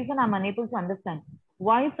 That's the reason I'm unable to understand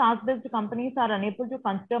why SaaS-based companies are unable to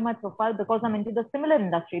consider my profile, because I'm into the similar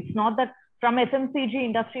industry. It's not that from FMCG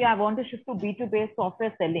industry, I want to shift to B2B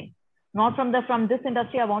software selling. Not from this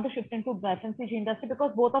industry, I want to shift into FMCG industry,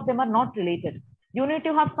 because both of them are not related. You need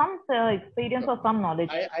to have some experience or some knowledge.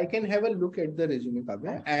 I can have a look at the resume,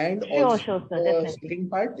 Kavya. And sure, sir, the second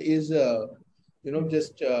part is,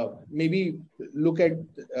 just maybe look at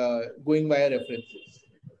going via references.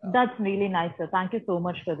 That's really nice, sir. Thank you so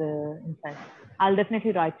much for the insight. I'll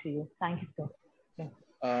definitely write to you. Thank you,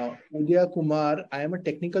 sir. Udaya Kumar, I am a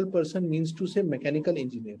technical person, means to say mechanical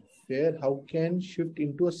engineer. Where how can shift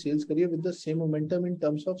into a sales career with the same momentum in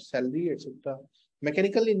terms of salary, etc.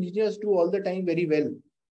 Mechanical engineers do all the time very well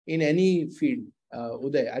in any field.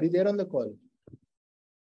 Uday, are you there on the call?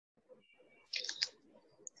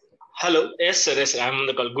 Hello. Yes, sir. Yes, sir. I'm on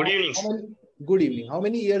the call. Good evening. Good evening. How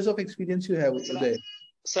many years of experience you have, Uday?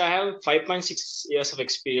 So I have 5.6 years of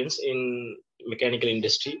experience in mechanical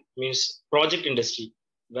industry, means project industry,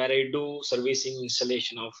 where I do servicing,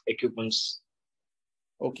 installation of equipments.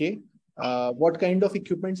 Okay. What kind of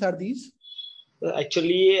equipments are these?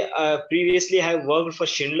 Actually, previously I have worked for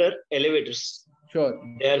Schindler elevators. Sure.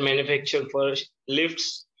 They are manufactured for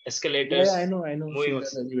lifts, escalators. Yeah, I know. Schindler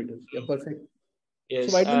elevators. Yeah, perfect. Yes.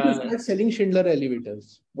 So why don't you start selling Schindler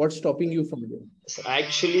elevators? What's stopping you from there?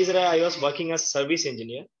 Actually, sir, I was working as service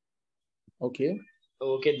engineer. Okay.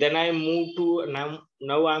 Okay. Then I moved to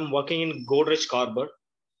now I'm working in Godrej Cardboard.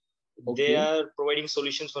 Okay. They are providing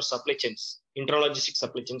solutions for supply chains, intralogistic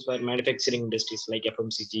supply chains for manufacturing industries like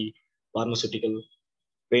FMCG, pharmaceutical,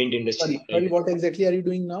 paint industry. Sorry, what exactly are you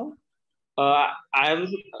doing now?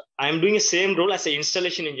 I'm doing the same role as an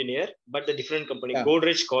installation engineer, but the different company,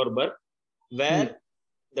 Godrej Corber, where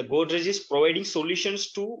the Godrej is providing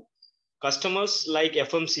solutions to customers like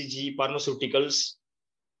FMCG, pharmaceuticals,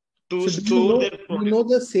 to store their products. Do you know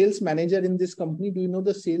the sales manager in this company? Do you know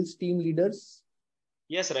the sales team leaders?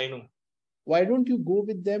 Yes, sir, I know. Why don't you go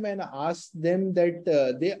with them and ask them that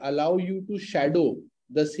they allow you to shadow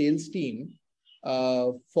the sales team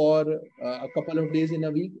for a couple of days in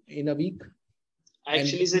a week?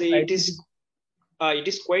 Actually, sir, it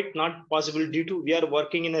is quite not possible due to we are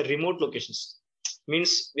working in a remote locations.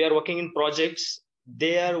 Means we are working in projects.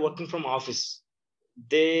 They are working from office.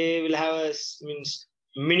 They will have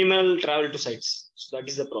minimal travel to sites. So that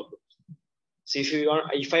is the problem. So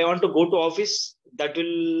if I want to go to office, that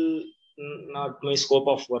will not my scope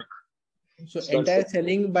of work. So entire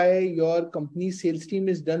selling by your company's sales team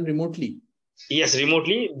is done remotely? Yes,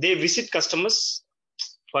 remotely. They visit customers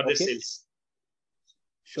for their sales.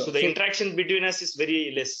 Sure. So the interaction between us is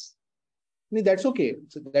very less. That's okay.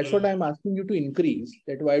 So that's what I'm asking you to increase.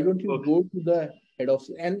 That why don't you go to the head of,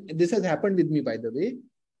 and this has happened with me, by the way.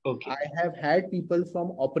 Okay. I have had people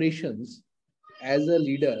from operations as a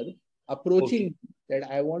leader approaching that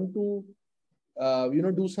I want to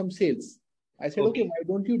do some sales. I said, okay, why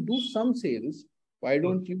don't you do some sales? Why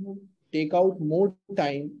don't you take out more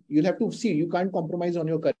time? You'll have to see, you can't compromise on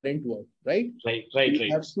your current work, right? Right.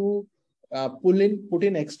 You have to put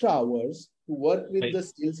in extra hours to work with the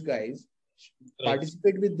sales guys,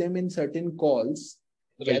 participate with them in certain calls,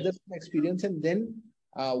 gather some experience, and then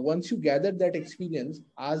once you gather that experience,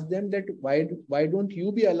 ask them that why don't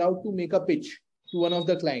you be allowed to make a pitch to one of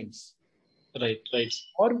the clients? Right.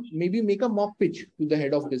 Or maybe make a mock pitch to the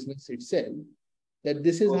head of business itself, that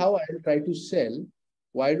this is how I'll try to sell.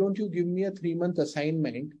 Why don't you give me a 3-month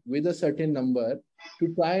assignment with a certain number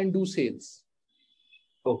to try and do sales?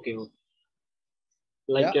 Okay.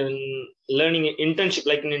 Like an learning internship,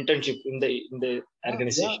 like an internship in the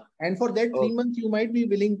organization. Yeah. And for that 3 months, you might be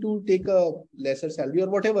willing to take a lesser salary or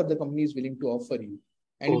whatever the company is willing to offer you.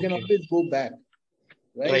 And you can always go back.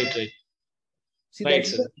 Right. See,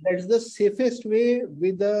 that's the safest way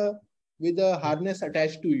with a harness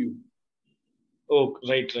attached to you. Oh,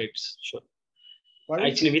 right. Sure.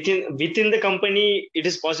 Actually, within the company, it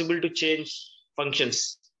is possible to change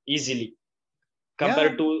functions easily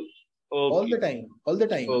compared to all the time.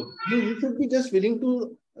 You should be just willing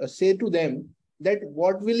to say to them that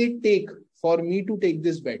what will it take for me to take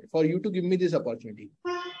this bet, for you to give me this opportunity?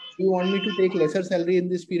 Do you want me to take lesser salary in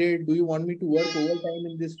this period? Do you want me to work overtime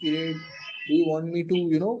in this period? Do you want me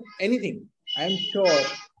to, anything? I'm sure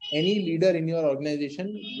any leader in your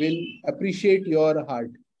organization will appreciate your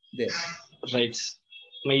heart there. Right.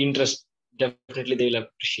 My interest, definitely they will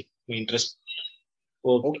appreciate my interest.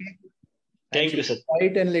 Okay. Thank you, sir.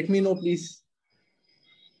 Right, and let me know, please,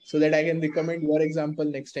 so that I can recommend your example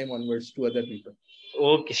next time onwards to other people.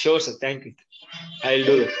 Okay, sure, sir. Thank you. I'll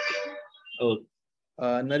do that.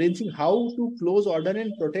 Naren Singh, how to close order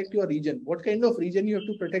and protect your region? What kind of region you have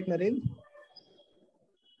to protect, Naren?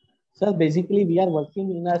 Sir, basically, we are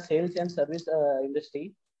working in a sales and service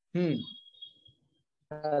industry.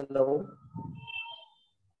 Hello.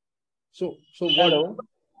 So hello.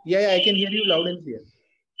 Yeah, I can hear you loud and clear.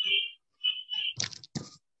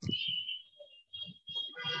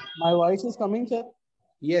 My voice is coming, sir?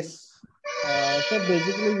 Yes. Sir,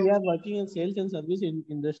 basically, we are working in sales and service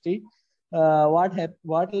industry. What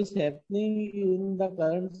is happening in the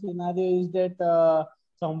current scenario is that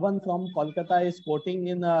someone from Kolkata is quoting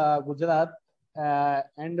in Gujarat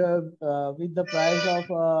and with the price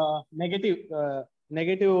of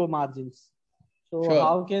negative margins. So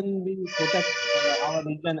how can we protect our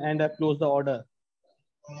region and close the order?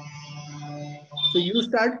 So you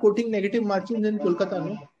start quoting negative margins in Kolkata,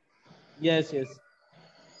 no? Yes.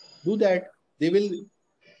 Do that. They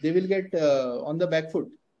will get on the back foot.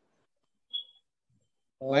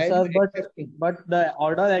 Sir, but the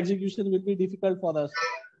order execution will be difficult for us.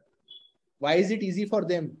 Why is it easy for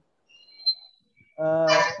them?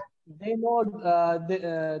 They know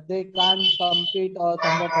they can't compete or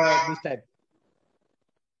convert this type.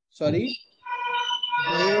 Sorry?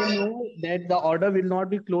 They know that the order will not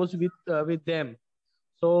be closed with them.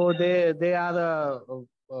 So they are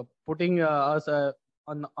putting us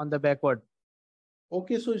on the backward.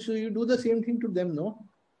 Okay, so you do the same thing to them, no?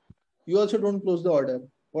 You also don't close the order.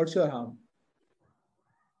 What's your harm?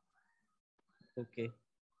 Okay.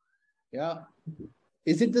 Yeah.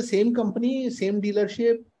 Is it the same company, same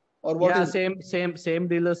dealership, or what? Yeah, same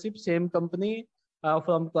dealership, same company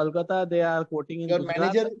from Kolkata. They are quoting in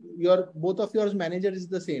Your both of your manager is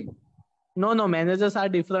the same. No, managers are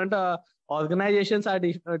different. organizations are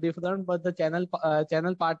different, but the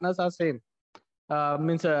channel partners are same.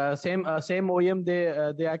 Same OEM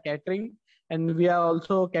they are catering, and we are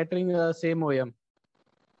also catering same OEM.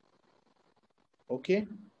 Okay.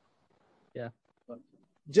 Yeah.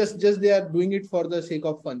 Just they are doing it for the sake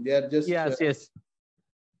of fun. They are just yes.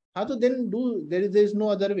 How to then do? There is no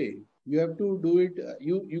other way. You have to do it.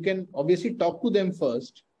 You can obviously talk to them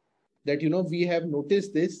first. That we have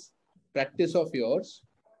noticed this practice of yours,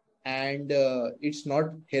 and it's not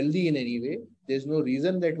healthy in any way. There's no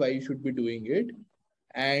reason that why you should be doing it.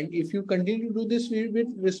 And if you continue to do this, we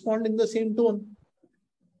will respond in the same tone.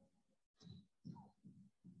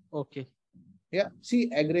 Okay. Yeah. See,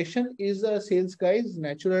 aggression is a sales guy's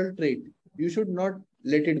natural trait. You should not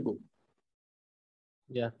let it go.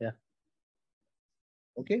 Yeah.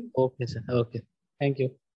 Okay. Okay, sir. Okay. Thank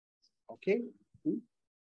you. Okay.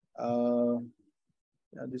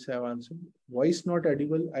 This I have answered. Voice not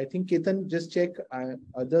audible. I think Ketan, just check.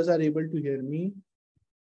 Others are able to hear me.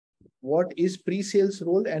 What is pre-sales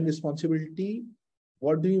role and responsibility?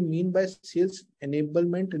 What do you mean by sales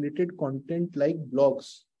enablement related content like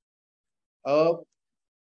blogs? Hi,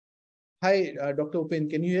 Dr. Upen,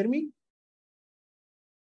 can you hear me?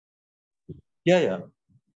 Yeah.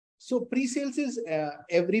 So pre-sales is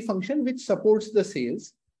every function which supports the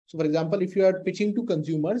sales. So for example, if you are pitching to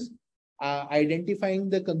consumers, identifying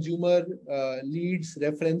the consumer leads,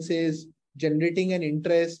 references, generating an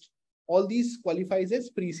interest, all these qualifies as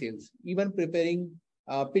pre-sales. Even preparing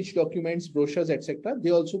pitch documents, brochures, etc.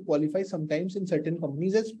 They also qualify sometimes in certain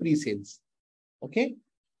companies as pre-sales. Okay.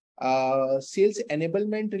 Sales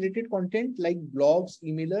enablement related content like blogs,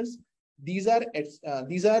 emailers. These are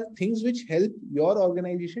things which help your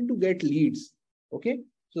organization to get leads. Okay.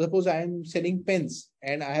 So suppose I am selling pens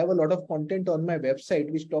and I have a lot of content on my website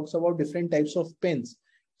which talks about different types of pens.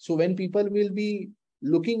 So when people will be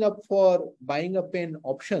looking up for buying a pen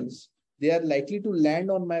options, they are likely to land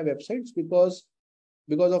on my websites because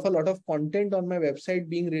of a lot of content on my website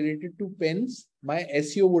being related to pens, my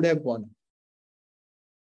SEO would have gone up.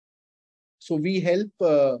 So we help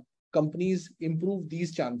companies improve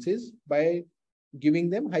these chances by giving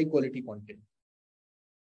them high quality content.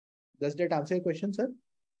 Does that answer your question, sir?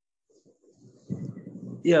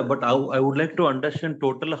 Yeah, but I would like to understand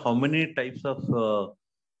total how many types of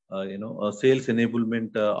sales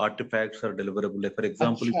enablement artifacts are deliverable. Like for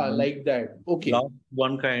example, like that. Okay.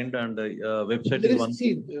 One kind and website is one.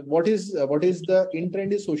 See, what is the in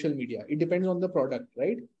trend is social media. It depends on the product,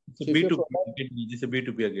 right? So B2B. This is a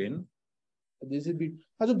B2B again. This is B2B.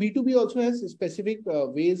 So B2B also has specific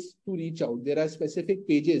ways to reach out. There are specific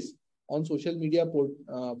pages on social media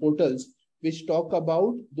portals which talk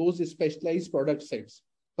about those specialized product sets.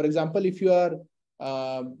 For example, if you are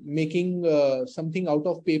making something out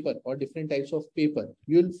of paper or different types of paper,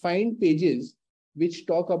 you'll find pages which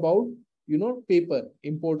talk about, paper,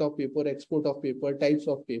 import of paper, export of paper, types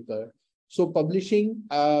of paper. So publishing,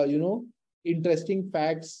 interesting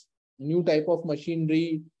facts, new type of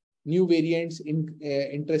machinery, new variants,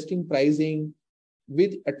 interesting pricing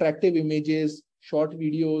with attractive images, short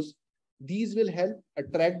videos. These will help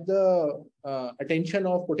attract the attention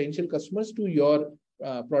of potential customers to your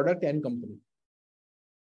product and company.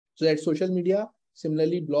 So that's social media,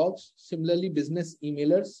 similarly blogs, similarly business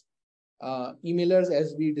emailers. Emailers,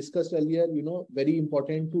 as we discussed earlier, very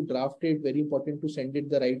important to draft it, very important to send it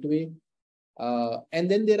the right way. And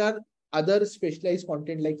then there are other specialized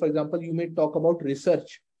content, like for example, you may talk about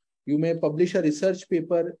research. You may publish a research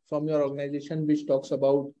paper from your organization which talks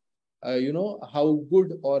about, how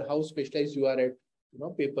good or how specialized you are at,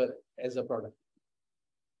 paper as a product.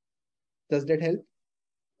 Does that help?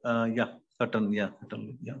 Certainly. Yeah.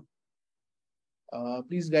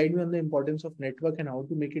 Please guide me on the importance of network and how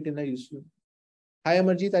to make it in a useful. Hi,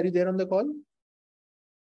 Amarjeet, are you there on the call?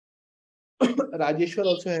 Rajeshwar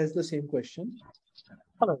also has the same question.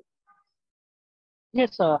 Hello.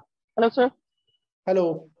 Yes, sir. Hello, sir.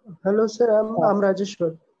 Hello. Hello, sir. I'm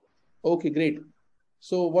Rajeshwar. Okay, great.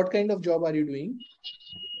 So what kind of job are you doing?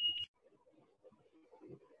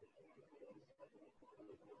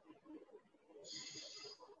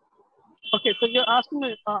 Okay, so you're asking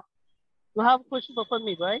me, you have a question for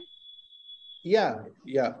me, right? Yeah.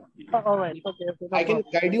 All right. Okay. I can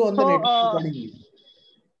guide you on the network accordingly.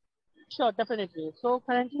 Sure, definitely. So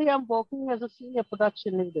currently I'm working as a senior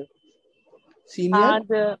production leader.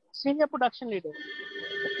 Senior production leader.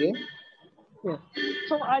 Okay. Yeah.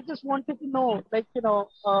 So I just wanted to know,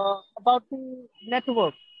 about the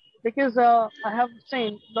network, because I have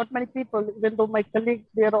seen not many people, even though my colleagues,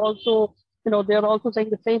 they are also saying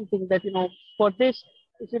the same thing that, for this,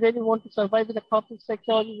 if you really want to survive in the corporate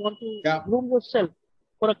sector, you want to groom yourself.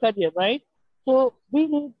 for a career, right? So we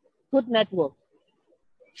need good network.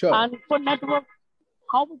 Sure. And for network,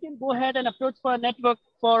 how we can go ahead and approach for a network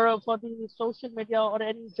for the social media or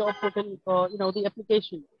any job portal, the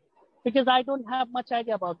application, because I don't have much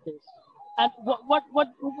idea about this. And what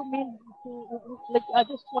do you mean to, like, I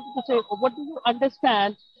just wanted to say, what do you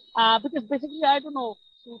understand? Because basically I don't know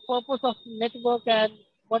the purpose of network and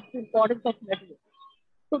what's the importance of network.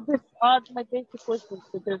 So these are my basic questions,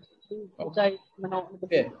 because which I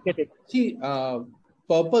get it. See,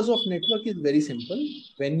 purpose of network is very simple.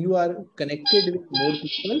 When you are connected with more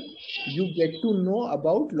people, you get to know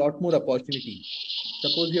about lot more opportunities.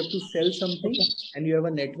 Suppose you have to sell something and you have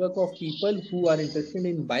a network of people who are interested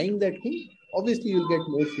in buying that thing, obviously you'll get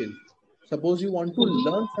more sales. Suppose you want to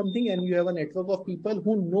learn something and you have a network of people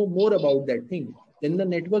who know more about that thing, then the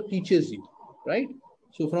network teaches you, right?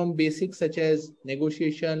 So from basics such as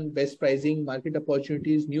negotiation, best pricing, market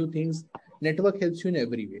opportunities, new things, network helps you in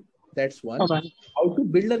every way. That's one. Okay. How to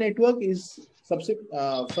build a network is, first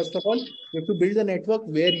of all, you have to build a network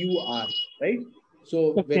where you are, right?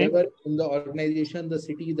 So wherever in the organization, the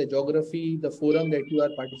city, the geography, the forum that you are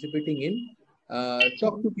participating in,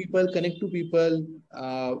 talk to people, connect to people,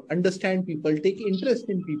 understand people, take interest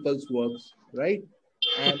in people's works, right?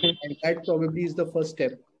 And that probably is the first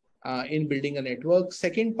step in building a network.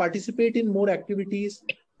 Second, participate in more activities.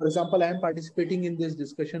 For example, I am participating in this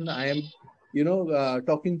discussion. I am,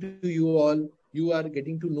 talking to you all. You are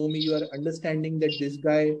getting to know me. You are understanding that this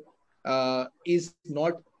guy is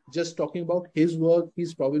not just talking about his work.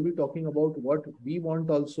 He's probably talking about what we want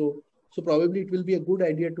also. So probably it will be a good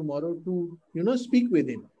idea tomorrow to, speak with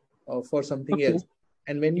him for something else.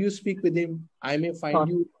 And when you speak with him, I may find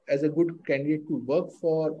you as a good candidate to work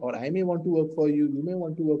for, or I may want to work for you. You may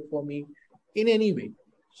want to work for me in any way.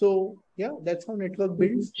 So yeah, that's how network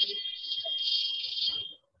builds.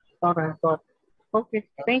 All right, got it. Okay,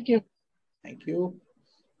 thank you. Thank you.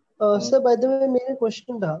 Sir, by the way, मेरा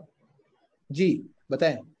question था. जी,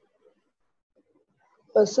 बताएं.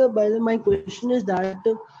 Sir, by the way, my question is that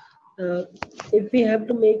if we have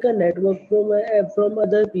to make a network from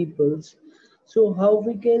other peoples, so how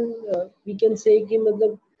we can say कि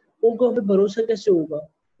मतलब उनको हमें भरोसा कैसे होगा?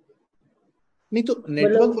 नहीं तो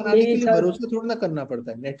नेटवर्क बनाने के लिए भरोसा थोड़ा ना करना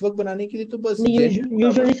पड़ता है. नेटवर्क बनाने के लिए तो बस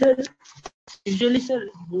यूजुअली सर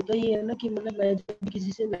होता ही है ना कि मतलब मैं जब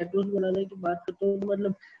किसी से नेटवर्क बनाने की बात करता हूँ तो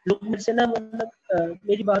मतलब लोग मेरे से ना मतलब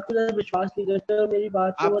मेरी बात को ज्यादा विश्वास नहीं करते और मेरी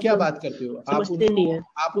बात को आप क्या बात करते हो? समझते नहीं है.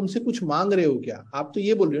 आप उनसे कुछ मांग रहे हो क्या? आप तो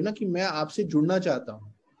ये बोल रहे हो ना कि मैं आपसे जुड़ना चाहता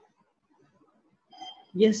हूँ.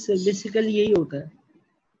 यस सर, बेसिकली यही होता है.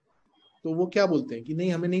 तो वो क्या बोलते हैं कि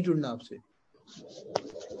नहीं, हमें नहीं जुड़ना आपसे?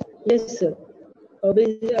 Yes sir.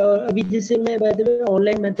 अभी जैसे मैं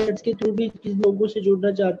ऑनलाइन मेथड्स के थ्रू भी किसी लोगों से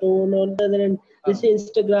जुड़ना चाहता हूँ. जैसे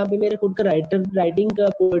इंस्टाग्राम पे मेरा खुद का राइटिंग का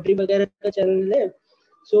पोएट्री वगैरह का चैनल है,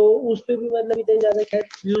 सो उस पे भी मतलब इतने ज्यादा खैर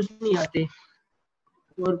व्यूज नहीं आते.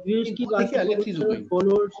 और व्यूज की बात अलग चीज हो गई.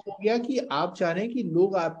 फॉलोअर्स या कि आप चाह रहे हैं कि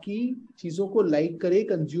लोग आपकी चीजों को लाइक करें,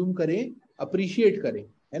 कंज्यूम करें, अप्रिशिएट करें,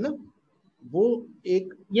 है ना? वो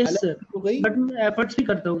एक अलग हो गई. बट मैं एफर्ट्स भी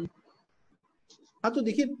करता हूँ. हाँ, तो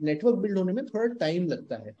देखिए, नेटवर्क बिल्ड होने में थोड़ा टाइम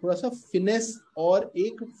लगता है, थोड़ा सा फिनेस और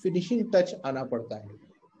एक फिनिशिंग टच आना पड़ता है,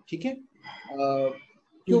 ठीक है?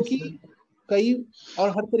 क्योंकि कई और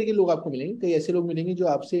हर तरह के लोग आपको मिलेंगे. कई ऐसे लोग मिलेंगे जो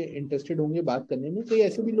आपसे इंटरेस्टेड होंगे बात करने में, कई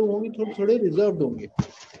ऐसे भी लोग होंगे थोड़े रिजर्व्ड होंगे.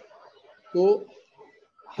 तो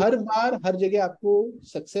हर बार हर जगह आपको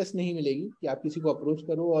सक्सेस नहीं मिलेगी कि आप किसी को अप्रोच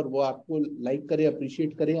करो और वो आपको लाइक करे,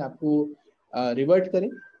 अप्रिशिएट करें, आपको रिवर्ट करें.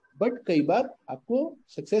 बट कई बार आपको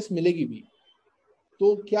सक्सेस मिलेगी भी.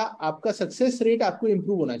 तो क्या आपका सक्सेस रेट आपको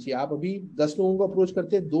इम्प्रूव होना चाहिए. आप अभी 10 लोगों को अप्रोच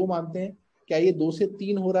करते हैं, 2 मानते हैं, क्या ये 2 से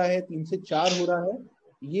 3 हो रहा है, 3 से 4 हो रहा है?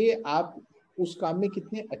 ये आप उस काम में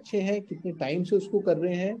कितने अच्छे हैं, कितने टाइम से उसको कर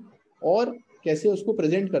रहे हैं और कैसे उसको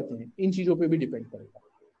प्रेजेंट करते हैं, इन चीजों पे भी डिपेंड करेगा.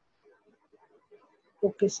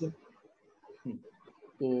 Okay sir.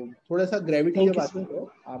 तो थोड़ा सा ग्रेविटी जब आती है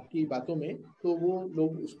आपकी बातों में तो वो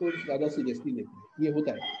लोग उसको ज्यादा सीरियसली लेते हैं. ये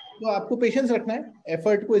होता है. तो आपको पेशेंस रखना है,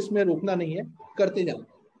 एफर्ट को इसमें रोकना नहीं है, करते जाना.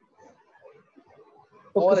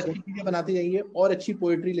 और अच्छी चीजें बनाते जाइए, और अच्छी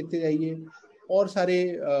पोएट्री लिखते जाइए, और सारे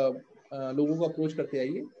लोगों को अप्रोच करते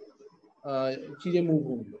जाइए, चीजें मूव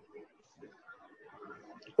होंगी.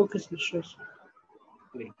 Okay sir.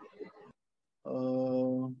 Great.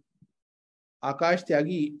 Akash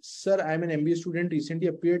Tyagi, sir, I am an MBA student. Recently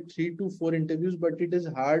appeared 3 to 4 interviews, but it is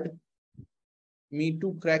hard me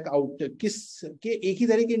to crack out. किस के एक ही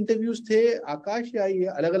तरह के इंटरव्यूज थे आकाश, या ये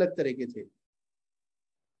अलग अलग तरह के थे?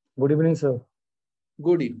 Good evening sir.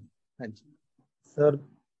 Good evening. हाँ जी सर,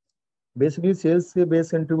 बेसिकली सेल्स के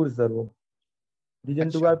बेस इंटरव्यू सर. वो these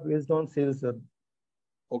interviews are based on sales sir.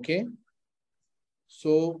 Okay,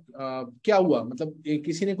 सो क्या हुआ, मतलब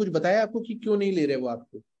किसी ने कुछ बताया आपको कि क्यों नहीं ले रहे वो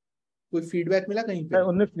आपको? कोई फीडबैक मिला कहीं पे? सर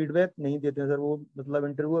उन्हें फीडबैक नहीं देते हैं सर, वो मतलब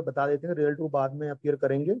इंटरव्यू में बता देते हैं, रिजल्ट वो बाद में अपीयर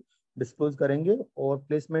करेंगे, डिस्क्लोज करेंगे, और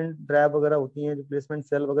प्लेसमेंट ड्राइव वगैरह होती हैं, जो प्लेसमेंट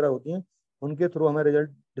सेल वगैरह होती हैं, उनके थ्रू हमें रिजल्ट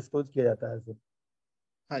डिस्क्लोज किया जाता है सर।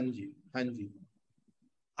 हाँ जी, हाँ जी।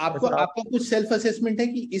 आपको आप आपका कुछ सेल्फ असेसमेंट है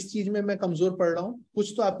कि इस चीज में मैं कमजोर पड़ रहा हूँ?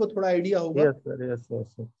 कुछ तो आपको थोड़ा आइडिया होगा। Yes sir, yes sir,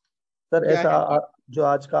 sir क्या ऐसा है? जो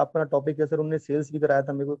आज का अपना टॉपिक है सर, उनने सेल्स भी कराया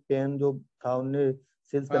था मेरे को, पेन जो था उनने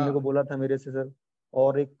सेल्स करने को हाँ, बोला था मेरे से सर,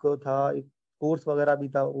 और एक था एक कोर्स वगैरह भी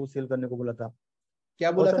था, वो सेल करने को बोला था। क्या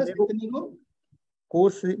और बोला सर था मेरे को सीखने को?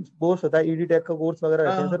 कोर्स कोर्स होता है, ईडी टेक का कोर्स वगैरह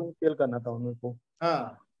रहते हैं सर, हाँ, वो सेल करना था उन को।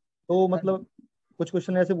 हाँ, तो हाँ जी, मतलब कुछ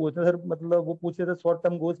क्वेश्चन ऐसे पूछते हैं सर, मतलब वो पूछ रहे थे शॉर्ट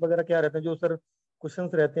टर्म गोल्स वगैरह क्या रहते हैं, जो सर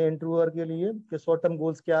क्वेश्चंस रहते हैं इंटरव्यूअर के लिए, कि शॉर्ट टर्म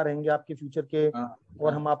गोल्स क्या रहेंगे आपके फ्यूचर के, हाँ,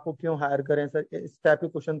 और हाँ, हम आपको क्यों हायर करें सर, इस टाइप के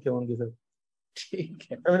क्वेश्चन थे होंगे सर। ठीक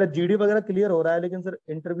है। सर मेरा जीडी वगैरह क्लियर हो रहा है, लेकिन सर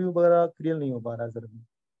इंटरव्यू वगैरह क्लियर नहीं हो पा रहा है सर अभी।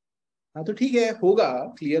 हाँ तो ठीक है, होगा,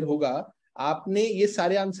 क्लियर होगा। आपने ये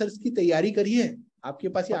सारे आंसर्स की तैयारी करी है? आपके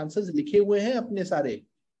पास ये आंसर्स लिखे हुए हैं अपने सारे?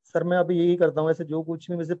 सर मैं अभी यही करता हूँ, ऐसे जो कुछ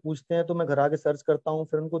भी मुझसे पूछते हैं तो मैं घर आके सर्च करता हूँ,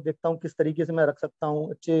 फिर उनको देखता हूँ किस तरीके से मैं रख सकता हूँ,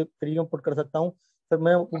 अच्छे तरीके में पुट कर सकता हूँ। सर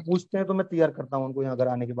मैं वो पूछते हैं तो मैं तैयार करता हूँ उनको यहाँ घर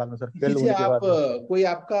आने के बाद में सर, किसी फेल से होने के आप बाद में। कोई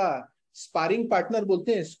आपका स्पारिंग पार्टनर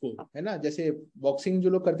बोलते हैं इसको, है ना, जैसे बॉक्सिंग जो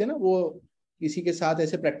लोग करते हैं ना, वो किसी के साथ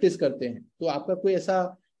ऐसे प्रैक्टिस करते हैं, तो आपका कोई ऐसा,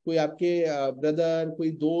 कोई आपके ब्रदर,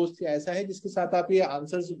 कोई दोस्त या ऐसा है जिसके साथ आप ये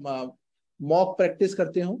आंसर्स मॉक प्रैक्टिस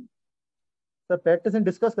करते हो? सर प्रैक्टिस एंड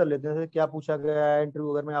डिस्कस कर लेते हैं सर, क्या पूछा गया है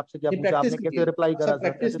इंटरव्यू, अगर मैं आपसे क्या ये पूछा प्रैक्टिस आपने कैसे करिए, रिप्लाई ऐसा करा सर,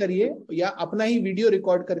 प्रैक्टिस ऐसे। करिए, या अपना ही वीडियो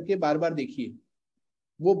रिकॉर्ड करके बार बार देखिए,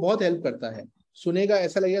 वो बहुत हेल्प करता है। सुनेगा,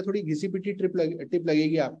 ऐसा लगेगा थोड़ी घिसी पिटी टिप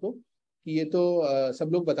लगेगी आपको कि ये तो सब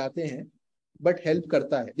लोग बताते हैं, बट हेल्प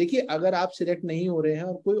करता है। देखिए, अगर आप सिलेक्ट नहीं हो रहे हैं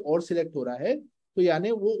और कोई और सिलेक्ट हो रहा है, तो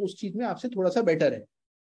यानी वो उस चीज में आपसे थोड़ा सा बेटर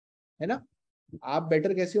है ना? आप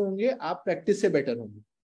बेटर कैसे होंगे? आप प्रैक्टिस से बेटर होंगे।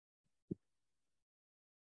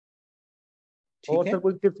 ठीक और है। सर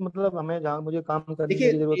कोई टिप्स, मतलब हमें जहाँ मुझे काम करने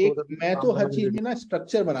देखिए, की जरूरत हो एक सर, मैं तो काम हर करने के चीज लिए। में ना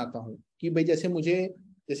स्ट्रक्चर बनाता हूँ कि भाई जैसे मुझे,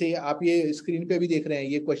 जैसे आप ये स्क्रीन पे भी देख रहे हैं,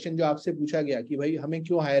 ये क्वेश्चन जो आपसे पूछा गया कि भाई हमें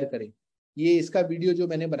क्यों हायर करें, ये इसका वीडियो जो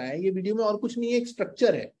मैंने बनाया है, ये वीडियो में और कुछ नहीं है, एक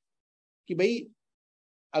स्ट्रक्चर है कि भाई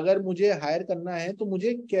अगर मुझे हायर करना है तो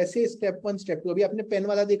मुझे कैसे स्टेप 1 स्टेप 2, अभी आपने पेन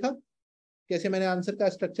वाला देखा कैसे मैंने आंसर का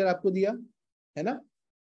स्ट्रक्चर आपको दिया, है ना,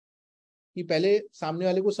 कि पहले सामने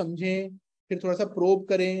वाले को समझें, फिर थोड़ा सा प्रोब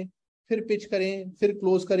करें, फिर पिच करें, फिर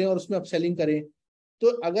क्लोज करें और उसमें अपसेलिंग करें। तो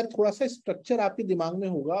अगर थोड़ा सा स्ट्रक्चर आपके दिमाग में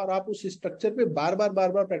होगा और आप उस स्ट्रक्चर पे बार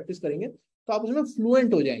बार प्रैक्टिस करेंगे, तो आप उसमें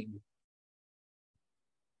फ्लुएंट हो जाएंगे।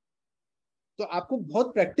 तो आपको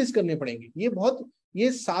बहुत प्रैक्टिस करने पड़ेंगे।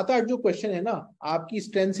 ये 7-8 जो क्वेश्चन है ना, आपकी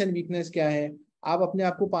स्ट्रेंथ्स एंड वीकनेस क्या है, आप अपने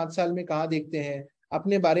आप को 5 साल में कहाँ देखते हैं,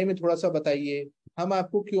 अपने बारे में थोड़ा सा बताइए, हम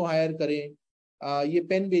आपको क्यों हायर करें, ये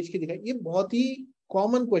पेन बेच के दिखाइए, ये बहुत ही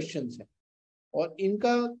कॉमन क्वेश्चंस है। और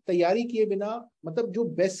इनका तैयारी किए बिना, मतलब जो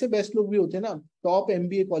बेस्ट से बेस्ट लोग भी होते हैं ना, टॉप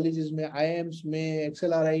एमबीए कॉलेजेस में, आईआईएम्स में,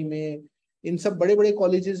 एक्सएलआरआई में, इन सब बड़े बड़े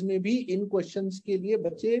कॉलेजेस में भी इन क्वेश्चंस के लिए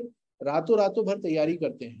बच्चे रातों रातों भर तैयारी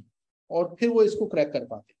करते हैं और फिर वो इसको क्रैक कर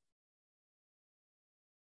पाते हैं।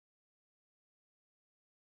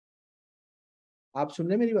 आप सुन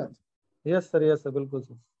रहे हैं मेरी बात? यस सर, बिल्कुल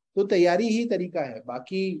सर। तो तैयारी ही तरीका है।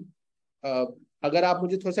 बाकी अ, अगर आप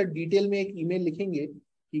मुझे थोड़ा सा डिटेल में एक ईमेल लिखेंगे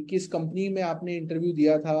कि किस कंपनी में आपने इंटरव्यू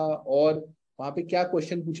दिया था और वहां पे क्या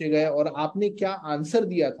क्वेश्चन पूछे गए और आपने क्या आंसर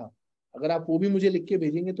दिया था, अगर आप वो भी मुझे लिख के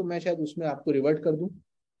भेजेंगे तो मैं शायद उसमें आपको रिवर्ट कर दूं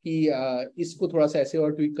कि इसको थोड़ा सा ऐसे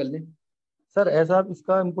और ट्वीक कर लें। सर ऐसा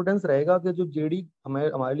इसका इम्पोर्टेंस रहेगा कि जो जेडी हमें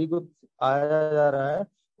हमारे लिए को आया जा रहा है,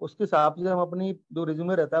 उसके हिसाब से हम अपनी जो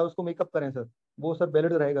रिज्यूमे रहता है उसको मेकअप करें सर, वो सर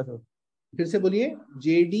वैलिड रहेगा सर। फिर से बोलिए।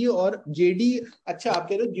 जेडी और जेडी, अच्छा आप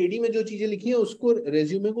कह रहे हो जेडी में जो चीजें लिखी है उसको,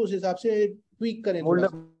 रेज्यूमे को उस हिसाब से ट्वीक करें थोड़ा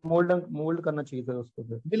मोल्ड सा? मोल्ड मोल्ड करना चाहिए सर उसको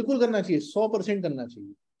फिर। बिल्कुल करना चाहिए, 100% करना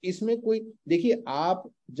चाहिए। इसमें कोई, देखिए आप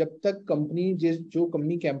जब तक कंपनी, जिस जो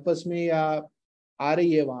कंपनी कैंपस में या आ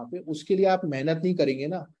रही है वहां पे, उसके लिए आप मेहनत नहीं करेंगे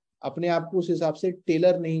ना, अपने आप को उस हिसाब से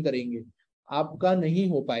टेलर नहीं करेंगे, आपका नहीं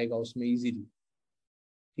हो पाएगा उसमें इजीली।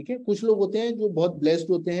 ठीक है, कुछ लोग होते हैं जो बहुत ब्लेस्ड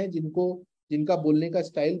होते हैं, जिनका बोलने का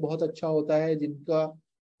स्टाइल बहुत अच्छा होता है, जिनका,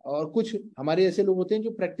 और कुछ हमारे ऐसे लोग होते हैं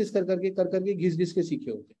जो प्रैक्टिस कर करके घिस घिस के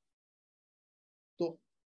सीखे होते हैं। तो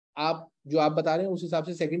आप जो आप बता रहे हैं उस हिसाब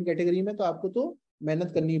से सेकंड कैटेगरी में, तो आपको तो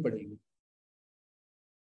मेहनत करनी ही पड़ेगी।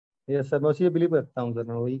 यस सर, मैं उसी बिलीव रखता हूँ सर,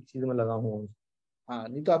 मैं वही चीज में लगा हूँ। हाँ,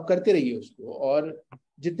 नहीं तो आप करते रहिए उसको। और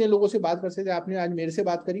जितने लोगों से बात कर सकते, आपने आज मेरे से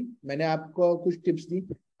बात करी, मैंने आपको कुछ टिप्स दी,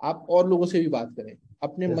 आप और लोगों से भी बात करें,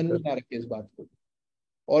 अपने यस मन में सर। ना रखें इस बात को।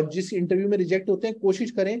 और जिस इंटरव्यू में रिजेक्ट होते हैं,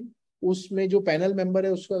 कोशिश करें उसमें जो पैनल मेंबर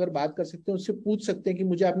है उसको अगर बात कर सकते हैं, उससे पूछ सकते हैं कि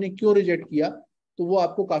मुझे आपने क्यों रिजेक्ट किया, तो वो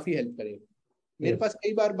आपको काफी हेल्प करेगा। मेरे पास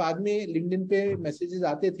कई बार बाद में लिंक्डइन पे मैसेजेस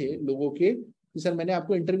आते थे लोगों के कि सर मैंने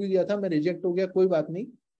आपको इंटरव्यू दिया था, मैं रिजेक्ट हो गया, कोई बात नहीं,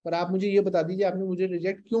 पर आप मुझे ये बता दीजिए आपने मुझे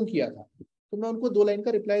रिजेक्ट क्यों किया था। तो मैं उनको 2 लाइन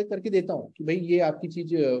का रिप्लाई करके देता हूँ कि भाई ये आपकी चीज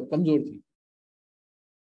कमजोर थी।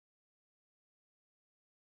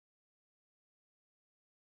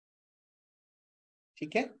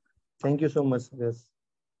 ठीक है, thank you so much. Yes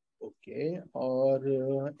okay. और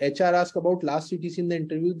HR ask about last CTC in the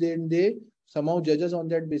interview, then they somehow judges on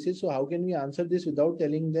that basis, so how can we answer this without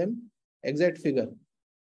telling them exact figure?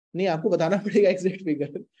 नहीं, आपको बताना पड़ेगा exact figure,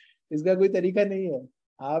 इसका कोई तरीका नहीं है।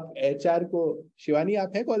 आप HR को, शिवानी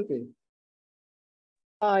आप हैं कॉल पे?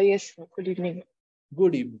 Yes, good evening.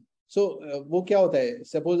 Good evening. सो वो क्या होता है,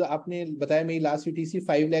 सपोज आपने बताया मेरी लास्ट सीटीसी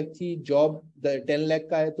 5 लाख थी, जॉब 10 लाख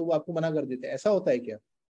का है, तो वो आपको मना कर देते हैं, ऐसा होता है क्या?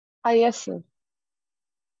 Yes sir.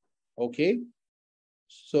 Okay,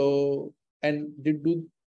 so and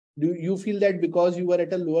do you feel that because you were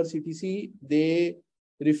at a lower CTC they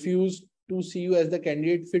refused to see you as the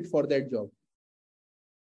candidate fit for that job?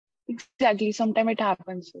 Exactly, sometimes it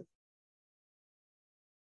happens, sir.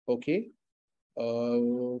 Okay,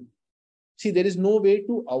 see, there is no way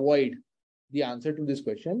to avoid the answer to this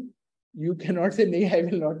question. You cannot say nahi, I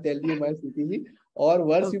will not tell you my CTC, or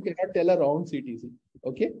worse, okay, you cannot tell a wrong CTC.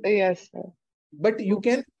 Okay, yes sir. But you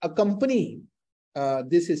can accompany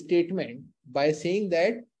this statement by saying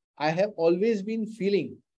that I have always been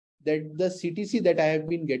feeling that the CTC that I have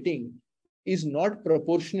been getting is not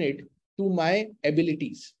proportionate to my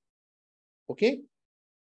abilities. Okay,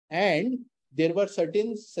 and there were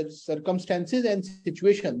certain circumstances and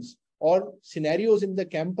situations or scenarios in the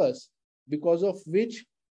campus because of which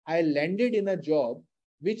I landed in a job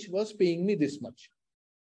which was paying me this much.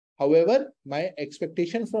 However, my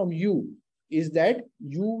expectation from you is that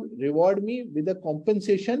you reward me with a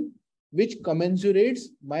compensation which commensurates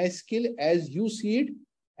my skill as you see it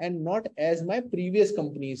and not as my previous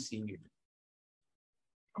company is seeing it.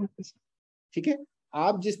 ठीक है,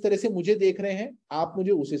 आप जिस तरह से मुझे देख रहे हैं आप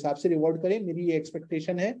मुझे उस हिसाब से रिवॉर्ड करें, मेरी ये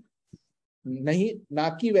एक्सपेक्टेशन है, नहीं ना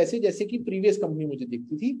कि वैसे जैसे कि प्रीवियस कंपनी मुझे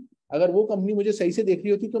दिखती थी। अगर वो कंपनी मुझे सही से देख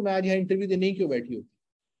रही होती तो मैं आज यहाँ इंटरव्यू देने ही क्यों बैठी होती।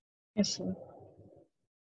 yes, sir.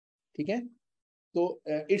 ठीक है, तो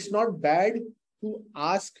it's not bad to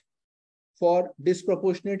ask for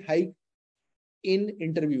disproportionate hike in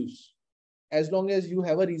interviews as long as you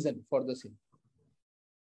have a reason for the same.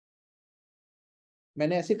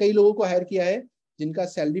 मैंने ऐसे कई लोगों को हायर किया है जिनका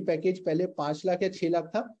सैलरी पैकेज पहले 5 लाख या 6 लाख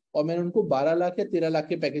था और मैंने उनको 12 लाख या 13 लाख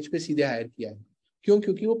के पैकेज पे सीधे हायर किया है। क्यों?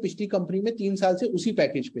 क्योंकि वो पिछली कंपनी में 3 साल से उसी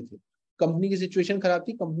पैकेज पे थे। कंपनी की सिचुएशन खराब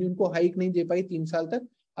थी, कंपनी उनको हाइक नहीं दे पाई 3 साल तक,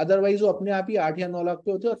 अदरवाइज वो अपने आप ही 8 या 9 लाख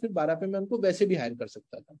पे होते और फिर 12 पे मैं उनको वैसे भी हायर कर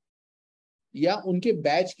सकता था। या उनके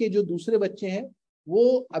बैच के जो दूसरे बच्चे हैं वो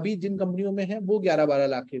अभी जिन कंपनियों में हैं वो 11-12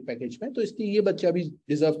 लाख के पैकेज में, तो इसलिए ये बच्चा भी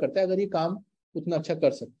डिजर्व करता है अगर ये काम उतना अच्छा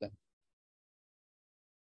कर सकता है।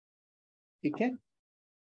 ठीक है,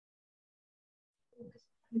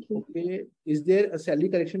 okay, is there a salary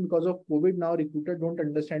correction because of COVID? Now recruiter don't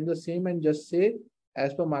understand the same and just say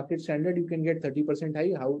as per market standard you can get 30%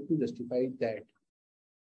 high. How to justify that?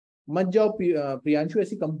 मत जाओ प्रियांशु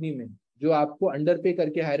ऐसी कंपनी में जो आपको under पे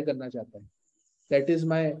करके higher करना चाहता है। That is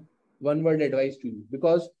my one word advice to you,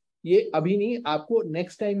 because ये अभी नहीं, आपको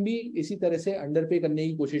नेक्स्ट टाइम भी इसी तरह से अंडर पे करने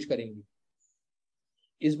की कोशिश करेंगे।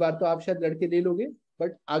 इस बार तो आप शायद लड़के ले लोगे,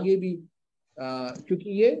 बट आगे भी क्योंकि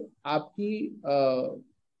ये आपकी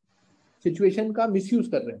सिचुएशन का मिसयूज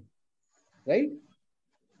कर रहे हैं, right?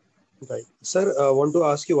 Right. Sir, want to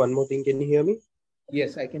ask you one more thing. Can you hear me?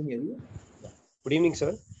 Yes, I can hear you. Good evening,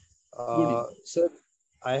 sir. Good evening. Sir,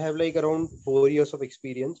 I have like around 4 years of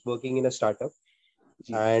experience working in a startup,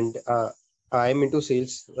 and I am into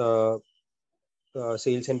sales,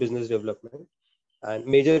 sales and business development, and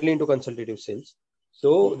majorly into consultative sales.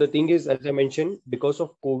 So the thing is, as I mentioned, because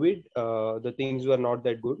of COVID, the things were not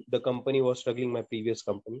that good. The company was struggling, my previous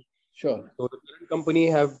company. Sure. So the current company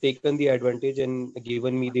have taken the advantage and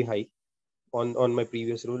given me the hike on my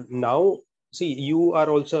previous role. Now, see, you are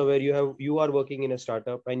also aware, you are working in a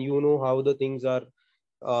startup and you know how the things are,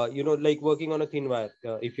 like working on a thin wire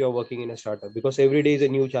if you are working in a startup, because every day is a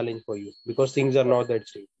new challenge for you because things are not that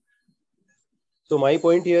stable. So my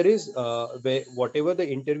point here is whatever the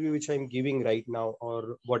interview which I'm giving right now,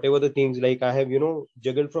 or whatever the things, like I have,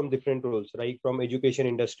 juggled from different roles, right? From education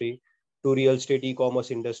industry to real estate,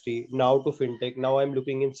 e-commerce industry, now to fintech. Now I'm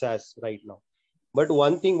looking in SaaS right now. But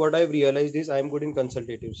one thing what I've realized is I'm good in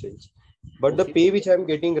consultative sales. But the pay which I'm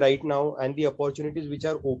getting right now and the opportunities which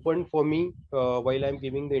are open for me while I'm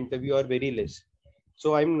giving the interview are very less.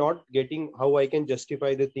 So I'm not getting how I can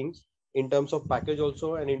justify the things in terms of package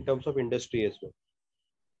also and in terms of industry as well.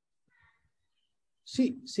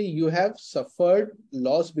 See, you have suffered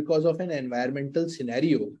loss because of an environmental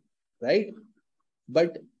scenario, right?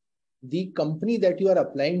 But the company that you are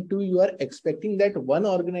applying to, you are expecting that one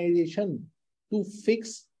organization to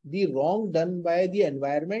fix the wrong done by the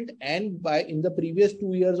environment and by in the previous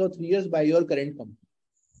 2 years or 3 years by your current company.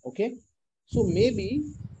 Okay. So maybe,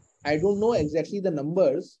 I don't know exactly the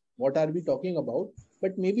numbers, what are we talking about,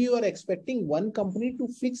 but maybe you are expecting one company to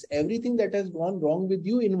fix everything that has gone wrong with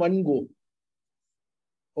you in one go.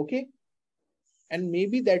 Okay. And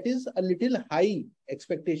maybe that is a little high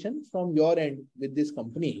expectation from your end with this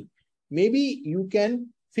company. Maybe you can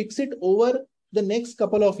fix it over the next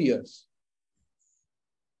couple of years.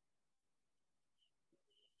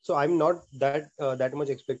 So I'm not that much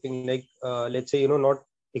expecting, like, let's say, not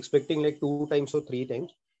expecting like 2 times or 3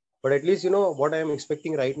 times, but at least, what I am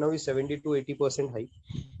expecting right now is 70 to 80% hike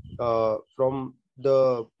from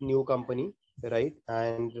the new company, right?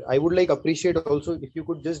 And I would like appreciate also if you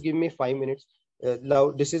could just give me 5 minutes. Now,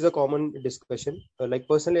 this is a common discussion. Like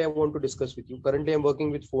personally, I want to discuss with you. Currently, I'm working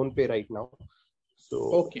with PhonePe right now. So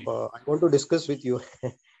okay. I want to discuss with you.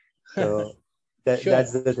 So sure.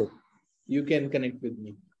 That's the thing. You can connect with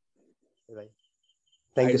me. Right.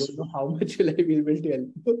 Thank you. I don't know how much will I be able to help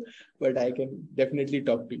you, but I can definitely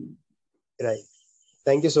talk to you. Right.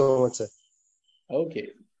 Thank you so much, sir. Okay.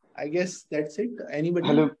 I guess that's it. Anybody?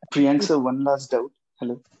 Hello, Priyank sir, one last doubt.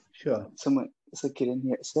 Hello. Sure. So Kiran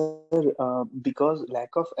here. Sir, because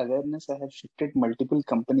lack of awareness, I have shifted multiple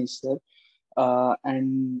companies, sir.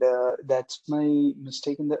 And that's my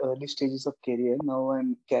mistake in the early stages of career. Now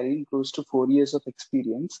I'm carrying close to 4 years of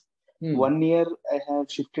experience. 1 year I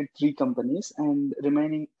have shifted 3 companies and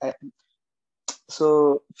remaining.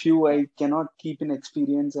 So few I cannot keep in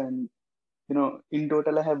experience, and in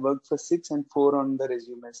total I have worked for 6 and 4 on the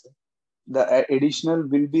resume, sir. The additional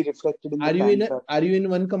will be reflected in the PAN card. Are you in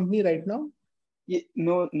one company right now? Yeah,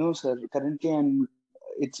 no, sir. Currently,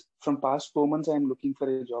 it's from past 4 months I'm looking for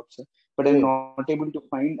a job, sir. But I'm not able to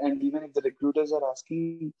find, and even if the recruiters are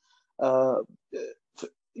asking,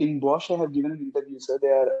 in Bosch I have given an interview, sir.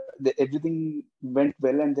 Everything went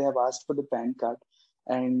well, and they have asked for the PAN card,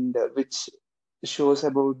 and which shows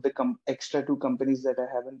about the extra 2 companies that I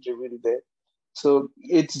haven't revealed there. So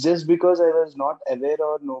it's just because I was not aware,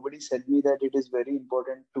 or nobody said me that it is very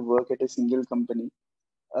important to work at a single company.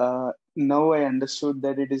 Now I understood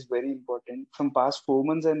that it is very important. From past 4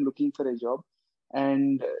 months, I'm looking for a job.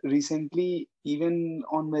 And recently, even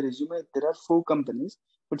on my resume, there are 4 companies,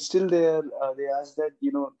 but still they ask that,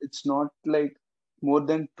 it's not like more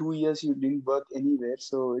than 2 years you didn't work anywhere.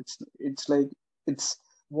 So it's like, it's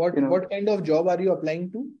what kind of job are you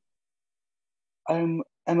applying to? I'm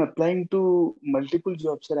applying to multiple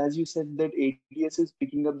jobs, sir. As you said that ATS is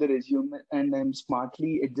picking up the resume, and I'm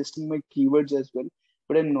smartly adjusting my keywords as well.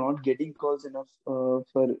 But I'm not getting calls enough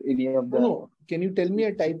for any of the. No. Can you tell me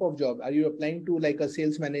a type of job? Are you applying to like a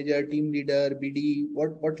sales manager, team leader, BD?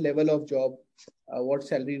 What level of job? What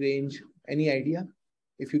salary range? Any idea?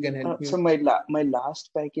 If you can help me. So my last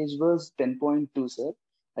package was 10.2, sir.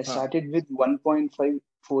 I started with 1.5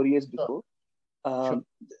 4 years before. Sure.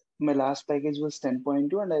 My last package was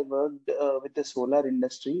 10.2, and I worked with the solar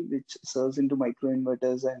industry, which serves into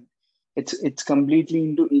microinverters, and it's completely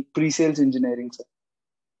into pre-sales engineering, sir.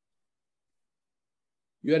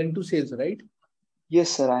 You are into sales, right?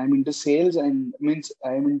 Yes, sir. I am into sales, and means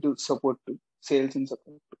I am into support too. Sales and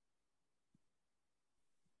support too.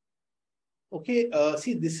 Okay.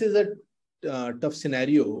 See, this is a tough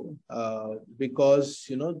scenario because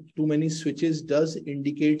too many switches does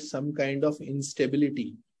indicate some kind of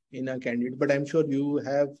instability in a candidate. But I'm sure you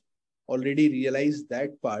have already realized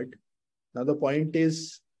that part. Now the point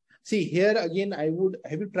is, see here again,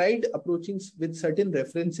 have you tried approaching with certain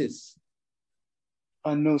references?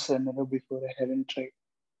 No, sir, never before. I haven't tried.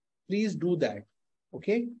 Please do that.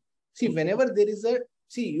 Okay. See, whenever there is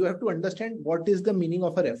you have to understand what is the meaning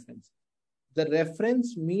of a reference. The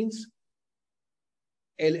reference means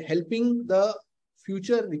helping the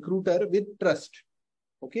future recruiter with trust.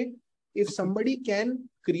 Okay. If somebody can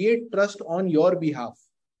create trust on your behalf,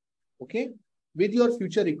 okay, with your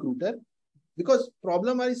future recruiter, because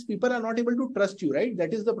problem is people are not able to trust you, right?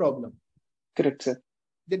 That is the problem. Correct, sir.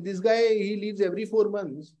 That this guy, he leaves every 4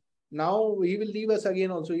 months. Now he will leave us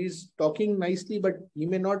again also. He's talking nicely, but he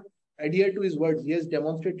may not adhere to his words. He has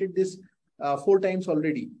demonstrated this 4 times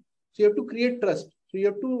already. So you have to create trust. So you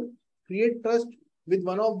have to create trust with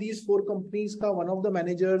one of these 4 companies, one of the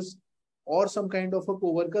managers, or some kind of a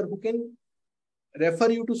coworker who can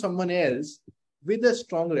refer you to someone else with a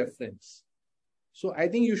strong reference. So I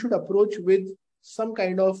think you should approach with some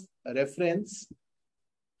kind of reference.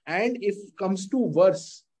 And if comes to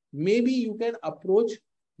worse, maybe you can approach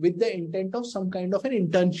with the intent of some kind of an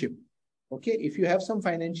internship. Okay, if you have some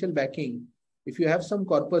financial backing, if you have some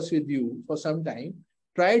corpus with you for some time,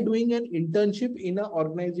 try doing an internship in an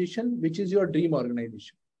organization which is your dream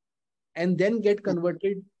organization, and then get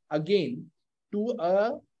converted again to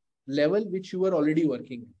a level which you were already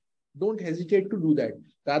working. Don't hesitate to do that.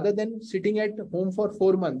 Rather than sitting at home for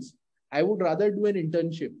 4 months, I would rather do an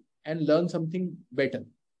internship and learn something better.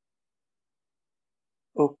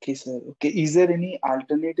 Okay, sir. Okay. Is there any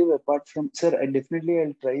alternative apart from, sir?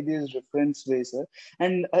 I'll try this reference way, sir.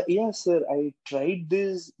 And yeah, sir, I tried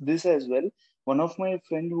this as well. One of my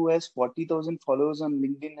friend who has 40,000 followers on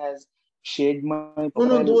LinkedIn has shared my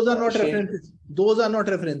profile. No, those are not references. Those are not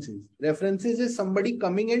references. References is somebody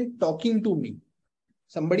coming and talking to me.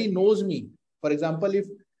 Somebody knows me. For example,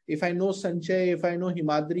 if I know Sanchay, if I know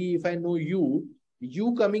Himadri, if I know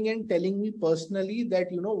you coming and telling me personally that,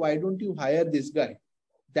 why don't you hire this guy?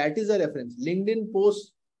 That is a reference. LinkedIn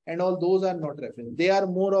posts and all those are not reference. They are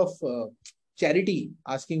more of charity,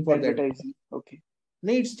 asking for advertising. That. Okay.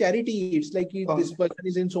 No, it's charity. It's like this person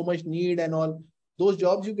is in so much need and all. Those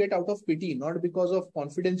jobs you get out of pity, not because of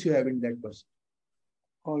confidence you have in that person.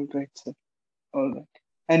 All right, sir. All right.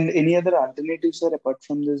 And any other alternatives, sir, apart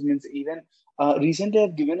from this? Means even recently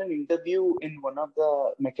I've given an interview in one of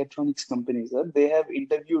the mechatronics companies. Sir. They have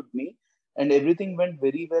interviewed me and everything went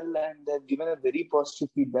very well and they've given a very positive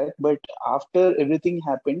feedback. But after everything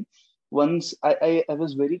happened, once I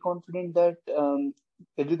was very confident that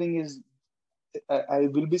everything is, I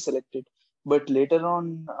will be selected. But later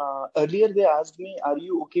on, earlier they asked me, are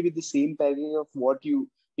you okay with the same package of what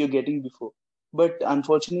you're getting before? But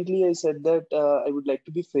unfortunately, I said that I would like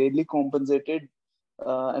to be fairly compensated.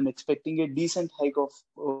 I'm expecting a decent hike of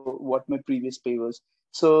what my previous pay was.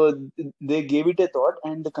 So they gave it a thought,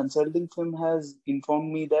 and the consulting firm has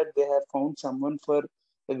informed me that they have found someone for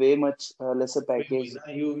a way much lesser package.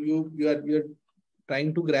 You're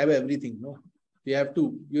trying to grab everything, no?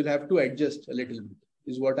 You'll have to adjust a little bit,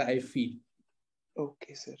 is what I feel.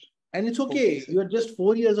 Okay, sir. And it's okay. Sir. You're just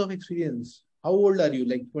 4 years of experience. How old are you?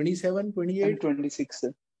 Like 27, 28? I'm 26,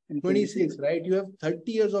 sir. 26, right? You have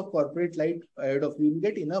 30 years of corporate life ahead of you. You'll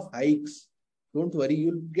get enough hikes. Don't worry.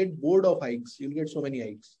 You'll get bored of hikes. You'll get so many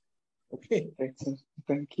hikes. Okay. Right, sir.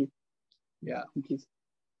 Thank you. Yeah. Thank you.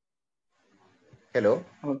 Hello.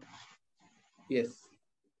 Yes.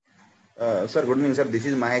 Sir, good evening, sir. This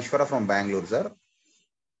is Maheshwara from Bangalore, sir.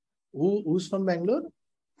 Who's from Bangalore?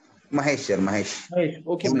 Mahesh, sir. Mahesh.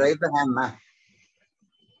 Okay. Raise the hand, na.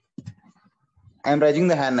 I am raising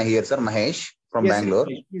the hand here, sir. Mahesh from Bangalore.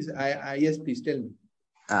 Please, yes, please tell me.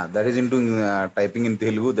 That is into typing in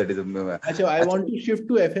Telugu. That is. I want to shift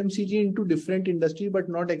to FMCG into different industry, but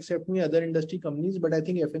not accept me other industry companies. But I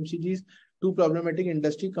think FMCG is too problematic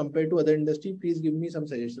industry compared to other industry. Please give me some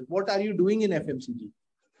suggestions. What are you doing in FMCG?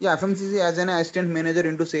 Yeah, FMCG as an assistant manager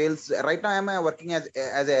into sales. Right now, I am working as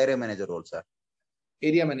an area manager role, sir.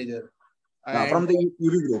 Area manager. From the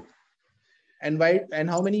UV group. And why? And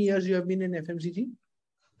how many years you have been in FMCG?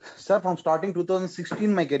 Sir, from starting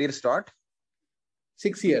 2016, my career start.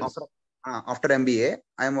 6 years. After MBA,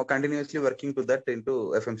 I am continuously working to that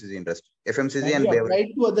into FMCG industry. FMCG and beverage.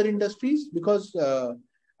 Applied to other industries because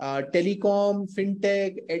telecom,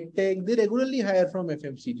 fintech, edtech, they regularly hire from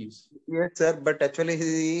FMCGs. Yes, sir. But actually,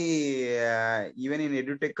 even in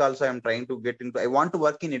edutech also, I am trying to get into. I want to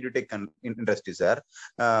work in edutech industry, sir.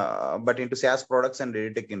 But into SaaS products and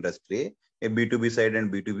edutech industry, a B2B side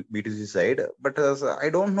and B2C side. But I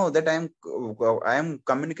don't know that I am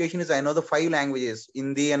communication is. I know the 5 languages: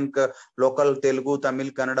 Hindi and local Telugu, Tamil,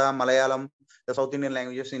 Kannada, Malayalam, the South Indian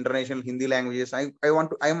languages, international Hindi languages. I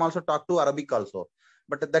am also talk to Arabic also.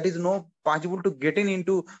 But that is no possible to get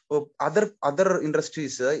into other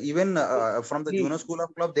industries. Even from the Juno School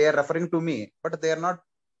of Club, they are referring to me, but they are not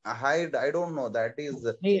hired. I don't know. That is.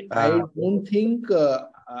 I don't think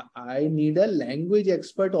I need a language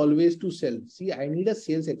expert always to sell. See, I need a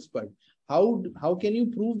sales expert. How can you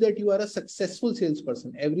prove that you are a successful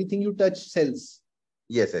salesperson? Everything you touch sells.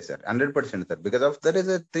 Yes, sir. 100%, sir. Because of that is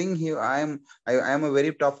a thing here. I am a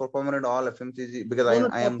very top performer in all FMCG because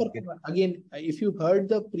I am. Again, if you heard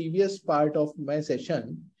the previous part of my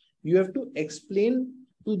session, you have to explain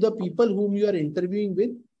to the people whom you are interviewing with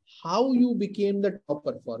how you became the top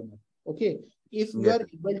performer. Okay. If you are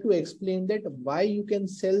able to explain that why you can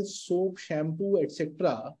sell soap, shampoo,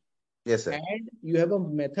 etc. Yes, sir. And you have a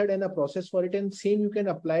method and a process for it, and same you can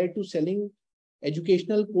apply it to selling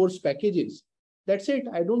educational course packages. That's it.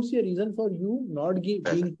 I don't see a reason for you not being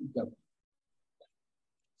picked up.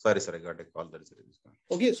 Sorry, sir, I got a call. That is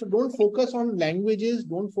Okay, so don't focus on languages,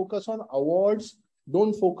 don't focus on awards,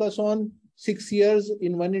 don't focus on 6 years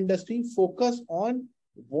in one industry. Focus on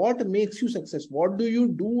what makes you successful. What do you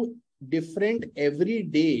do different every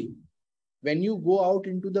day when you go out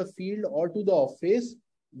into the field or to the office,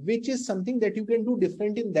 which is something that you can do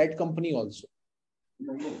different in that company also.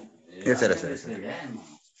 Yes, sir. Yes, sir.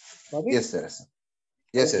 Okay? Yes, sir.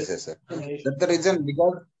 Yes, Okay. yes, sir. That's the reason,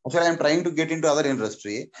 because actually I'm trying to get into other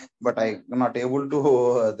industry, but I'm not able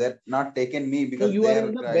to. They're not taken me So because you they are are.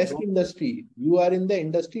 in the best industry. You are in the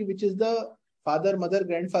industry which is the father, mother,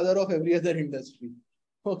 grandfather of every other industry.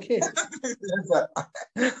 Okay. Yes, sir.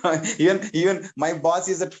 even my boss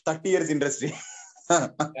is at 30 years industry.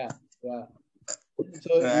 Yeah.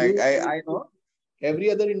 So I know.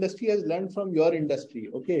 Every other industry has learned from your industry.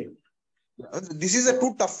 Okay. This is the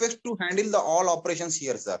two toughest to handle the all operations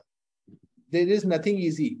here, sir. There is nothing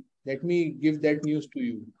easy. Let me give that news to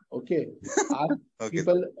you. Okay. Ask Okay.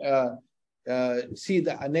 people. See,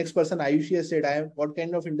 the next person, Ayushi has said, what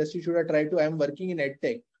kind of industry should I try to? I am working in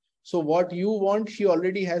EdTech. So what you want, she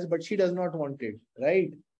already has, but she does not want it,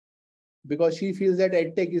 right? Because she feels that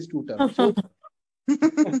EdTech is too tough. So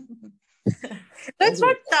That's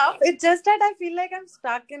not tough. It's just that I feel like I'm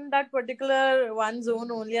stuck in that particular one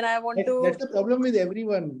zone only, and I want to. That's the problem with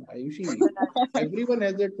everyone, Ayushi. Everyone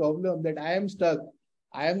has that problem that I am stuck.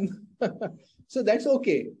 I am. So that's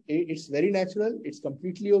okay. It's very natural. It's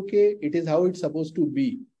completely okay. It is how it's supposed to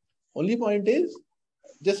be. Only point is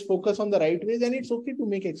just focus on the right ways, and it's okay to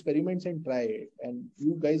make experiments and try it. And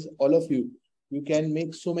you guys, all of you, you can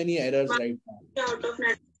make so many errors right now.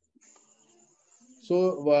 So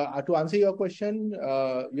to answer your question,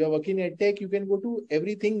 you are working at tech, you can go to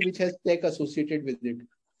everything which has tech associated with it.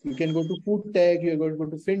 You can go to food tech, you can go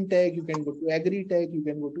to fintech, you can go to agri tech, you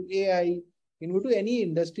can go to AI, you can go to any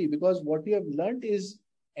industry, because what you have learned is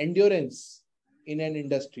endurance in an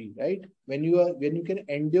industry, right? When you can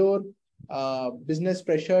endure business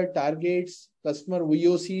pressure, targets, customer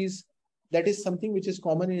VOCs, that is something which is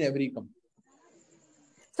common in every company.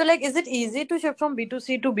 So, like, is it easy to shift from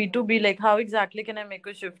B2C to B2B? Like, how exactly can I make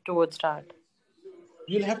a shift towards that?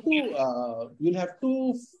 You'll have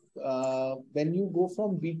to, when you go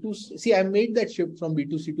from B2C, see, I made that shift from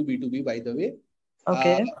B2C to B2B, by the way.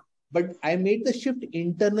 Okay. But I made the shift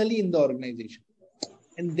internally in the organization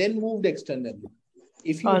and then moved externally.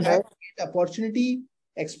 If you have an opportunity,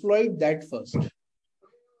 exploit that first.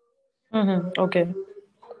 Okay.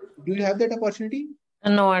 Do you have that opportunity?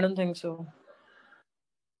 No, I don't think so.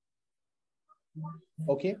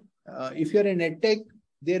 Okay. If you're in EdTech,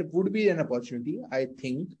 there would be an opportunity, I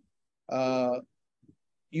think.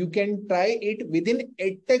 You can try it within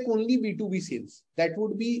EdTech only B2B sales. That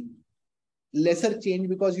would be lesser change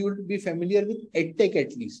because you would be familiar with EdTech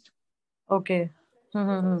at least. Okay.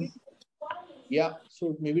 Yeah.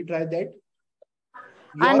 So maybe try that.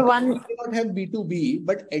 And one may not have B2B,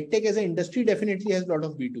 but EdTech as an industry definitely has a lot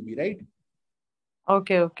of B2B, right?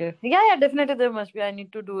 Okay. Yeah, definitely there must be. I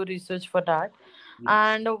need to do research for that. Yes.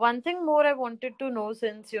 And one thing more I wanted to know,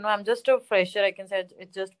 since, I'm just a fresher, I can say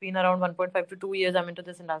it's just been around 1.5 to 2 years I'm into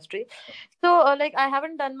this industry. So, like, I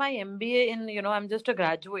haven't done my MBA in, I'm just a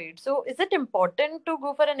graduate. So, is it important to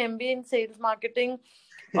go for an MBA in sales marketing,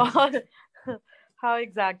 or how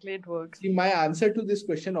exactly it works? See, my answer to this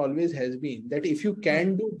question always has been that if you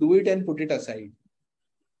can do it and put it aside.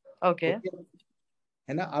 Okay.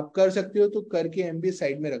 है ना, आप कर सकते हो तो करके MBA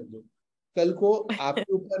side में रख दो. कल को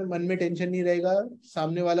आपके ऊपर मन में टेंशन नहीं रहेगा,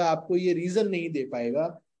 सामने वाला आपको ये रीजन नहीं दे पाएगा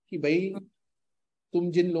कि भाई तुम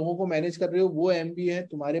जिन लोगों को मैनेज कर रहे हो वो MBA है,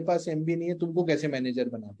 तुम्हारे पास MBA नहीं है, तुमको कैसे मैनेजर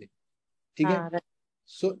बना दे. ठीक है.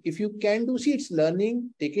 So if you can do, see, it's learning.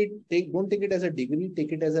 Don't take it as a degree.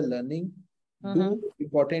 Take it as a learning. Do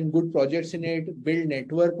important good projects in it. Build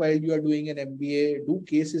network while you are doing an MBA. Do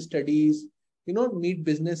case studies. Meet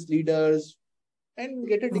business leaders. And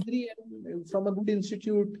get a degree from a good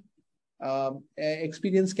institute,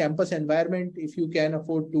 experience campus environment if you can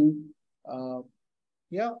afford to.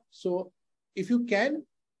 So if you can,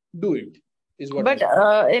 do it, is what. But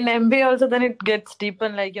in MBA also, then it gets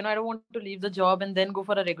deepened. Like, I don't want to leave the job and then go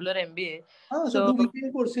for a regular MBA. So do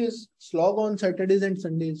weekend courses, slog on Saturdays and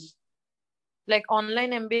Sundays. Like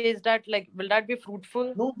online MBA, is that like, will that be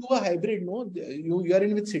fruitful? No, do a hybrid. No, you are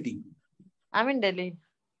in which city? I'm in Delhi.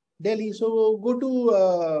 So go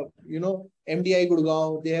to, MDI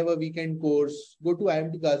Gurgaon, they have a weekend course. Go to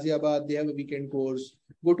IMT Ghaziabad, they have a weekend course.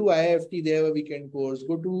 Go to IFT, they have a weekend course.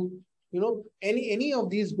 Go to, any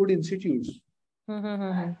of these good institutes.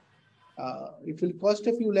 It will cost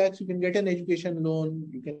a few lakhs. You can get an education loan.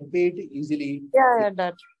 You can pay it easily. Yeah,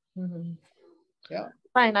 that. Yeah.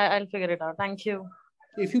 Fine, I'll figure it out. Thank you.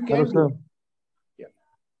 If you Hello, can do sir. it. Yeah.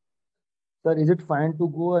 Sir, is it fine to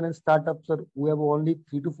go and start up, sir, who have only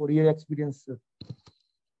 3 to 4 year experience, sir?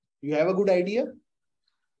 You have a good idea?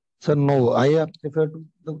 Sir, no, I prefer to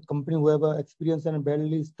the company who have experience and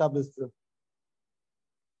badly established, sir.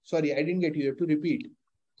 Sorry, I didn't get you. You have to repeat.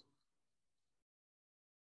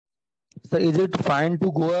 Sir, is it fine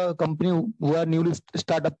to go a company who are newly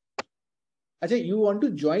startup? Achha, you want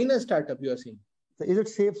to join a startup, you are saying? So is it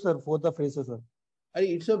safe, sir, for the freshers, sir?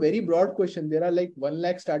 It's a very broad question. There are like 1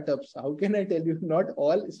 lakh startups. How can I tell you? Not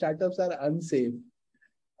all startups are unsafe.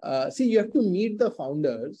 See, you have to meet the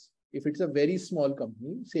founders. If it's a very small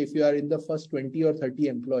company, say if you are in the first 20 or 30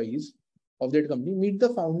 employees of that company, meet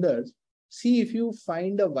the founders. See if you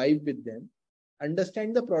find a vibe with them.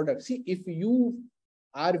 Understand the product. See, if you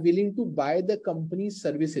are willing to buy the company's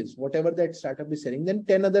services, whatever that startup is selling, then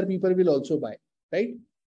 10 other people will also buy, right?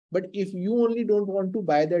 But if you only don't want to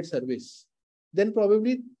buy that service, then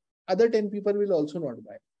probably other 10 people will also not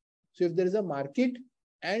buy. So if there is a market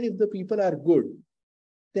and if the people are good,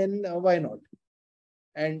 then why not?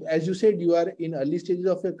 And as you said, you are in early stages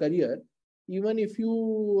of your career. Even if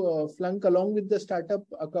you flunk along with the startup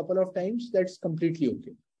a couple of times, that's completely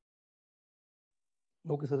okay.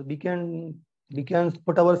 Okay, sir. We can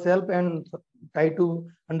put ourselves and try to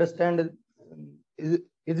understand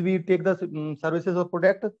is we take the services or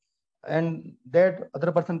product and that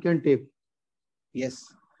other person can take. Yes.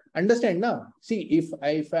 Understand now. See, if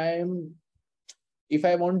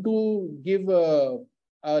I want to give a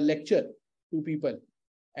lecture to people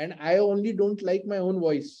and I only don't like my own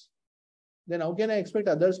voice, then how can I expect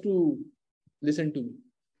others to listen to me?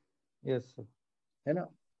 Yes, sir. You know,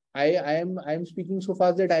 I am speaking so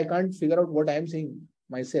fast that I can't figure out what I am saying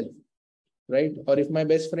myself, right? Or if my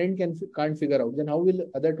best friend can't figure out, then how will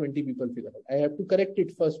other 20 people figure out? I have to correct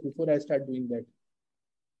it first before I start doing that.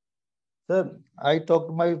 Sir, I talked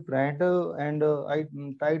to my friend and I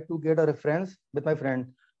tried to get a reference with my friend.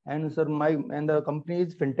 And sir, the company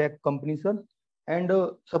is fintech company, sir. And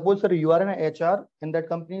suppose, sir, you are an HR in that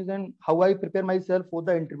company, then how I prepare myself for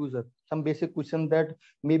the interview, sir? Some basic questions that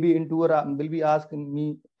maybe interviewer will be asking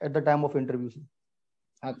me at the time of interview,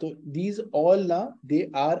 sir. So these all they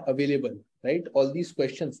are available, right? All these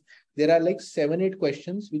questions. There are like 7-8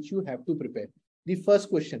 questions which you have to prepare. The first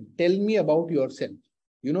question, tell me about yourself.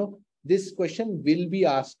 You know, this question will be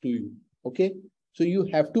asked to you. Okay. So you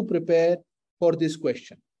have to prepare for this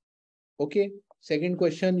question. Okay. Second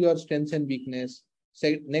question, your strengths and weakness.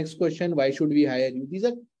 Next question, why should we hire you? These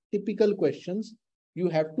are typical questions. You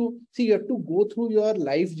have to see, you have to go through your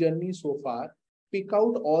life journey so far, pick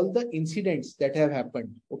out all the incidents that have happened.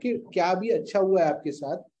 Okay. क्या भी अच्छा हुआ है आपके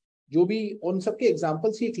साथ, जो भी उन सबके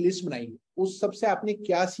एग्जाम्पल्स की एक लिस्ट बनाइए, उस सबसे आपने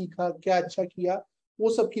क्या सीखा, क्या अच्छा किया, वो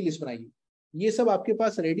सब की लिस्ट बनाइए. ये सब आपके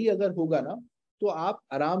पास रेडी अगर होगा ना, तो आप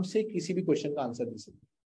आराम से किसी भी क्वेश्चन का आंसर दे सकते हैं.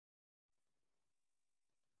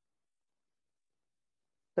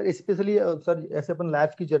 सर स्पेशली सर ऐसे अपन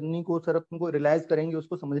लाइफ की जर्नी को सर अपन को रियलाइज करेंगे,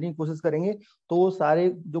 उसको समझने की कोशिश करेंगे, तो वो सारे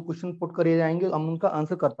जो क्वेश्चन पुट करे जाएंगे हम उनका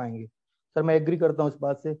आंसर कर पाएंगे. सर मैं एग्री करता हूँ इस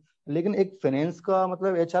बात से. लेकिन एक फाइनेंस का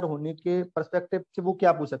मतलब एचआर होने के पर्सपेक्टिव से वो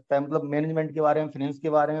क्या पूछ सकता है, मतलब मैनेजमेंट के बारे में, फाइनेंस के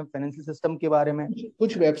बारे में, फाइनेंशियल सिस्टम के बारे में?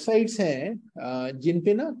 कुछ वेबसाइट्स हैं जिन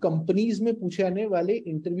पे ना कंपनीज में पूछे जाने वाले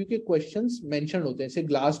इंटरव्यू के क्वेश्चंस मेंशन होते हैं, जैसे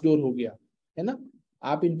ग्लास डोर हो गया है ना.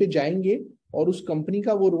 आप इन पे जाएंगे और उस कंपनी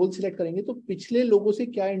का वो रोल सिलेक्ट करेंगे, तो पिछले लोगों से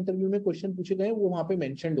क्या इंटरव्यू में क्वेश्चन पूछे गए वो वहां पे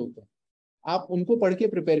मेंशन्ड होते हैं. आप उनको पढ़ के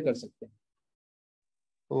प्रिपेयर कर सकते हैं.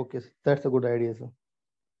 Okay, that's a good idea sir.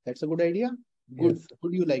 That's a good idea. Good. Yes.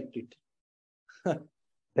 Good, you liked it.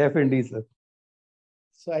 Definitely, sir.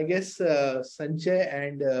 So I guess Sanjay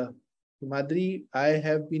and Madri, I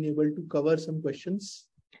have been able to cover some questions.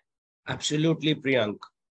 Absolutely, Priyank.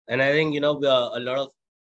 And I think, a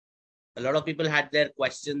lot of people had their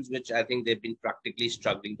questions, which I think they've been practically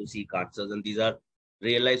struggling to seek answers. And these are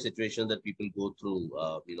real life situations that people go through,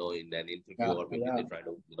 in an interview or maybe they try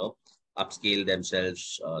to, upscale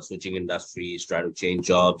themselves, switching industries, try to change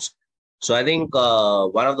jobs. So I think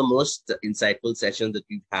one of the most insightful sessions that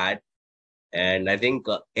we've had, and I think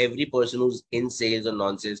every person who's in sales or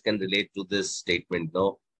non-sales can relate to this statement,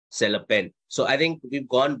 sell a pen. So I think we've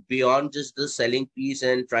gone beyond just the selling piece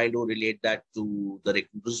and trying to relate that to the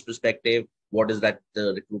recruiter's perspective. What is that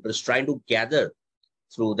the recruiter is trying to gather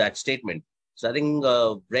through that statement? So I think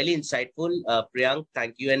really insightful, Priyank,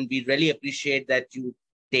 thank you. And we really appreciate that you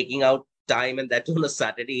taking out time, and that on a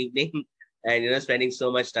Saturday evening, and spending so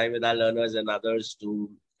much time with our learners and others to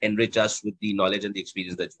enrich us with the knowledge and the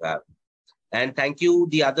experience that you have. And thank you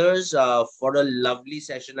the others for a lovely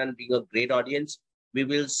session and being a great audience. We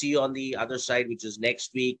will see you on the other side, which is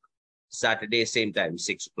next week, Saturday, same time,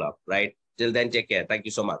 6 o'clock, right? Till then, take care. Thank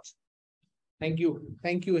you so much. Thank you,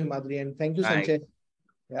 Himadri, and thank you, Thanks. Sanjay.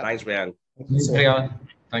 Yeah. Thanks, Priyank. Thanks, Priyank.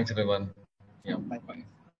 Thanks, everyone. Yeah. Bye.